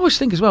 I always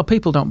think as well,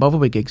 people don't bother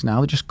with gigs now.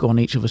 They just go on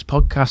each other's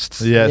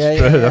podcasts. Yeah, it's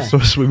true.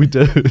 That's what we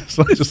do. It's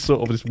like just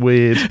sort of this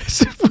weird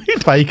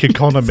fake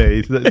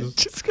economy.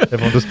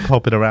 Everyone just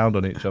popping around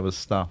on each other's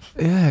stuff.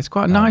 Yeah, it's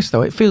quite nice,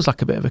 though. It feels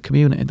like a bit of a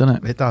community,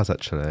 doesn't it? It does,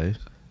 actually.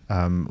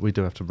 We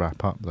do have to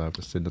wrap up, though,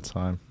 just in the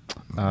time.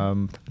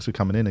 Thanks for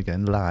coming in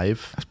again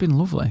live. It's been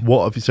lovely.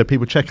 What have you? So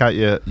people check out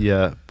your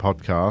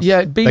podcast.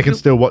 Yeah, they can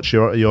still watch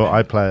your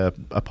iPlayer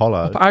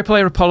Apollo.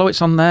 iPlayer Apollo,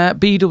 it's on there.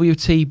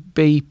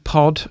 BWTB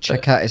Pod.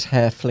 Check out his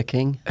hair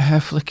flicking.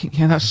 Hair flicking.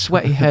 Yeah, that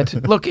sweaty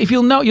head. Look, if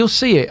you'll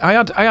see it. I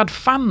had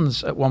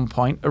fans at one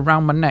point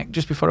around my neck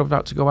just before I was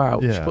about to go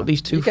out. Yeah. Just put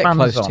these two You get fans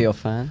close on. to your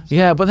fans.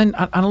 Yeah, but then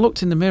I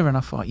looked in the mirror and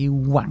I thought, you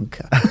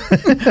wanker.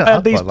 I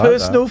had these quite like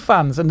personal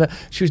fans, and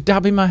she was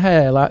dabbing my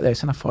hair like this,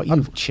 and I thought,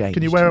 you've changed.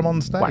 Can you wear them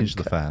on stage, wanker.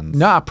 the fans?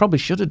 No, I probably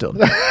should have done.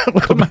 Would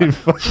be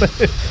funny.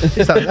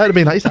 He's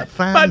that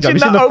fan guy. Imagine Have you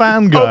seen that the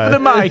fan guy? over the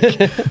mic.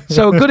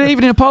 So, good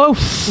evening, Apollo.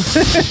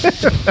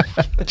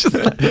 Just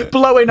like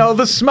blowing all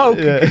the smoke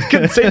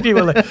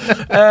continually.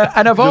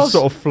 And I've Just also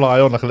sort of fly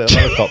on like a little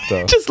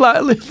helicopter. just let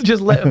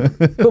him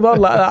come on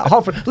like that,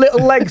 hovering,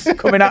 little legs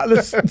coming out of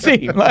the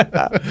team like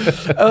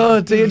that.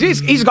 Oh dear,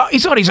 he's got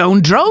his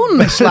own drone,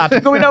 this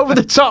lad, going over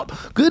the top.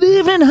 Good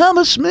evening,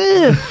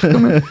 Hammersmith.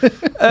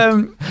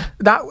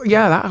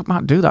 I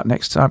might do that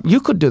next time. You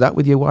could do that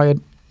with your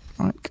wired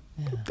mic.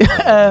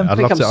 I'd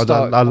love to.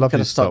 I'd love to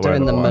to start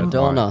doing the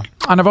Madonna.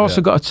 And I've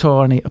also got a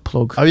tour I need to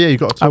plug. Oh yeah, you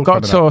got a tour. I've got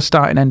a coming tour up.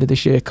 starting end of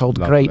this year called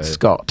Lovely. Great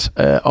Scott,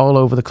 all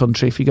over the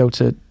country. If you go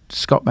to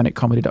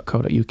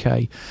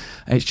scottbennettcomedy.co.uk,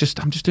 I'm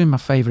just doing my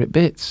favourite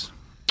bits.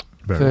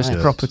 Very First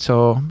nice. proper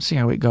tour. See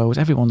how it goes.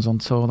 Everyone's on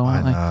tour, though,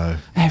 aren't they? I know.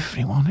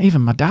 Everyone,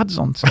 even my dad's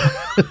on tour.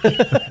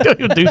 Don't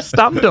even do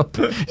stand up.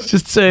 It's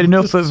just turning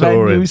up at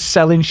touring. venues,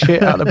 selling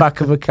shit out the back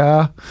of a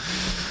car.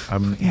 Yeah,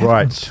 Right.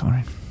 everyone's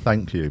touring.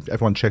 Thank you.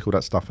 Everyone, check all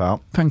that stuff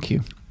out. Thank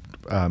you.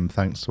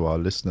 Thanks to our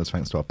listeners.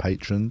 Thanks to our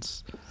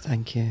patrons.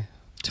 Thank you.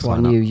 To Sign our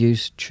up. new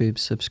YouTube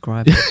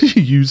subscribers.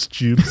 Use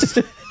tubes.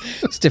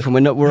 It's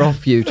different. We're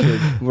off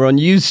YouTube. We're on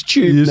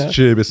YouTube Use now.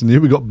 tube. It's new.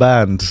 We got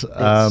banned. It's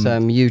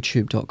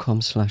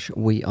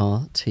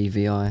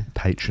youtube.com/wearetvi.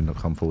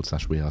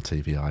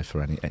 Patreon.com/wearetvi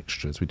for any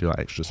extras. We do our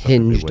extra stuff.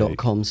 every week.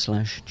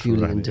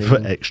 Hinge.com/Julian For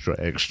Dean.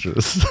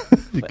 extras.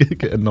 You can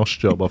get a nosh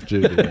job off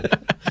Julian.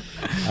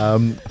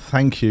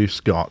 Thank you,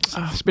 Scott.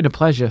 It's been a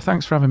pleasure.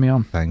 Thanks for having me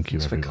on. Thank you,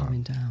 Thanks for everyone.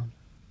 coming down.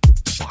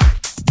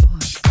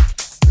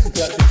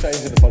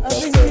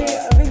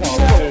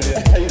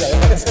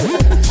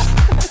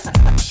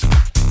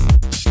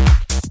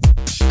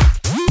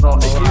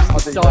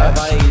 Die of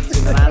AIDS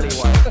in an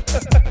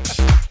alleyway.